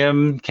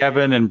 Tim,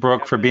 Kevin, and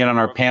Brooke for being on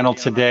our panel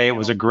today. It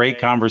was a great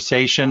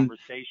conversation.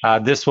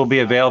 This will be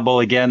available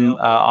again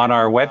on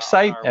our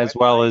website as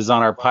well as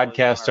on our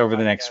podcast over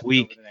the next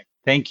week.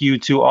 Thank you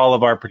to all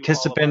of our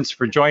participants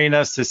for joining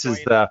us. This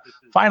is the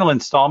final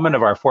installment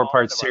of our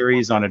 4-part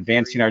series on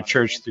advancing our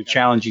church through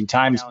challenging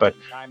times, but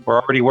we're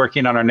already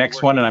working on our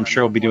next one, and I'm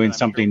sure we'll be doing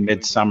something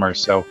midsummer.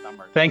 So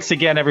thanks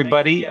again,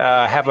 everybody.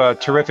 Have a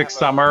terrific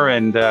summer,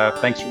 and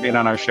thanks for being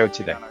on our show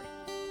today.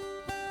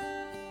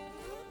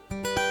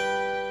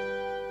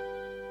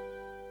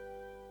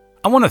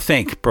 I want to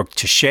thank Brooke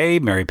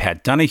Tichet, Mary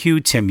Pat Donahue,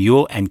 Tim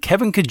Yule, and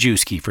Kevin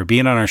Kajewski for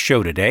being on our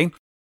show today.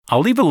 I'll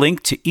leave a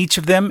link to each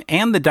of them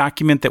and the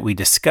document that we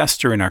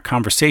discussed during our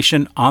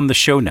conversation on the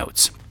show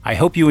notes. I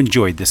hope you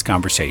enjoyed this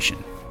conversation.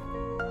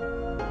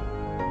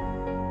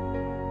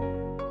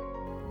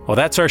 Well,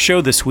 that's our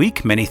show this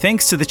week. Many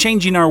thanks to the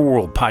Changing Our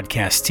World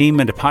podcast team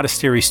and to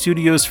Podastery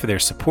Studios for their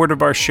support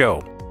of our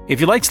show. If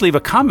you'd like to leave a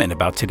comment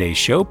about today's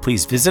show,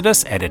 please visit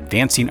us at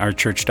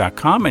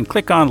advancingourchurch.com and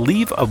click on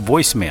Leave a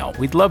Voicemail.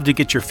 We'd love to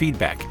get your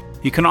feedback.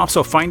 You can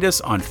also find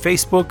us on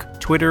Facebook,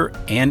 Twitter,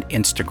 and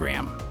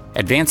Instagram.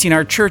 Advancing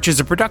Our Church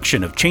is a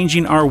production of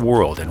Changing Our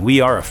World, and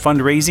we are a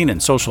fundraising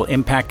and social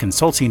impact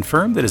consulting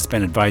firm that has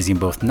been advising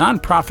both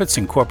nonprofits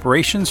and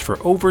corporations for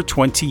over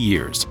 20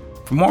 years.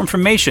 For more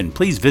information,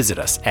 please visit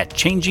us at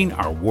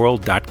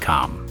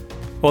changingourworld.com.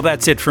 Well,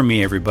 that's it for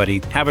me, everybody.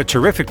 Have a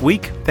terrific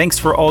week. Thanks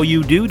for all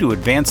you do to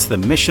advance the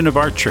mission of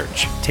our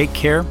church. Take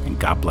care, and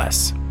God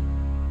bless.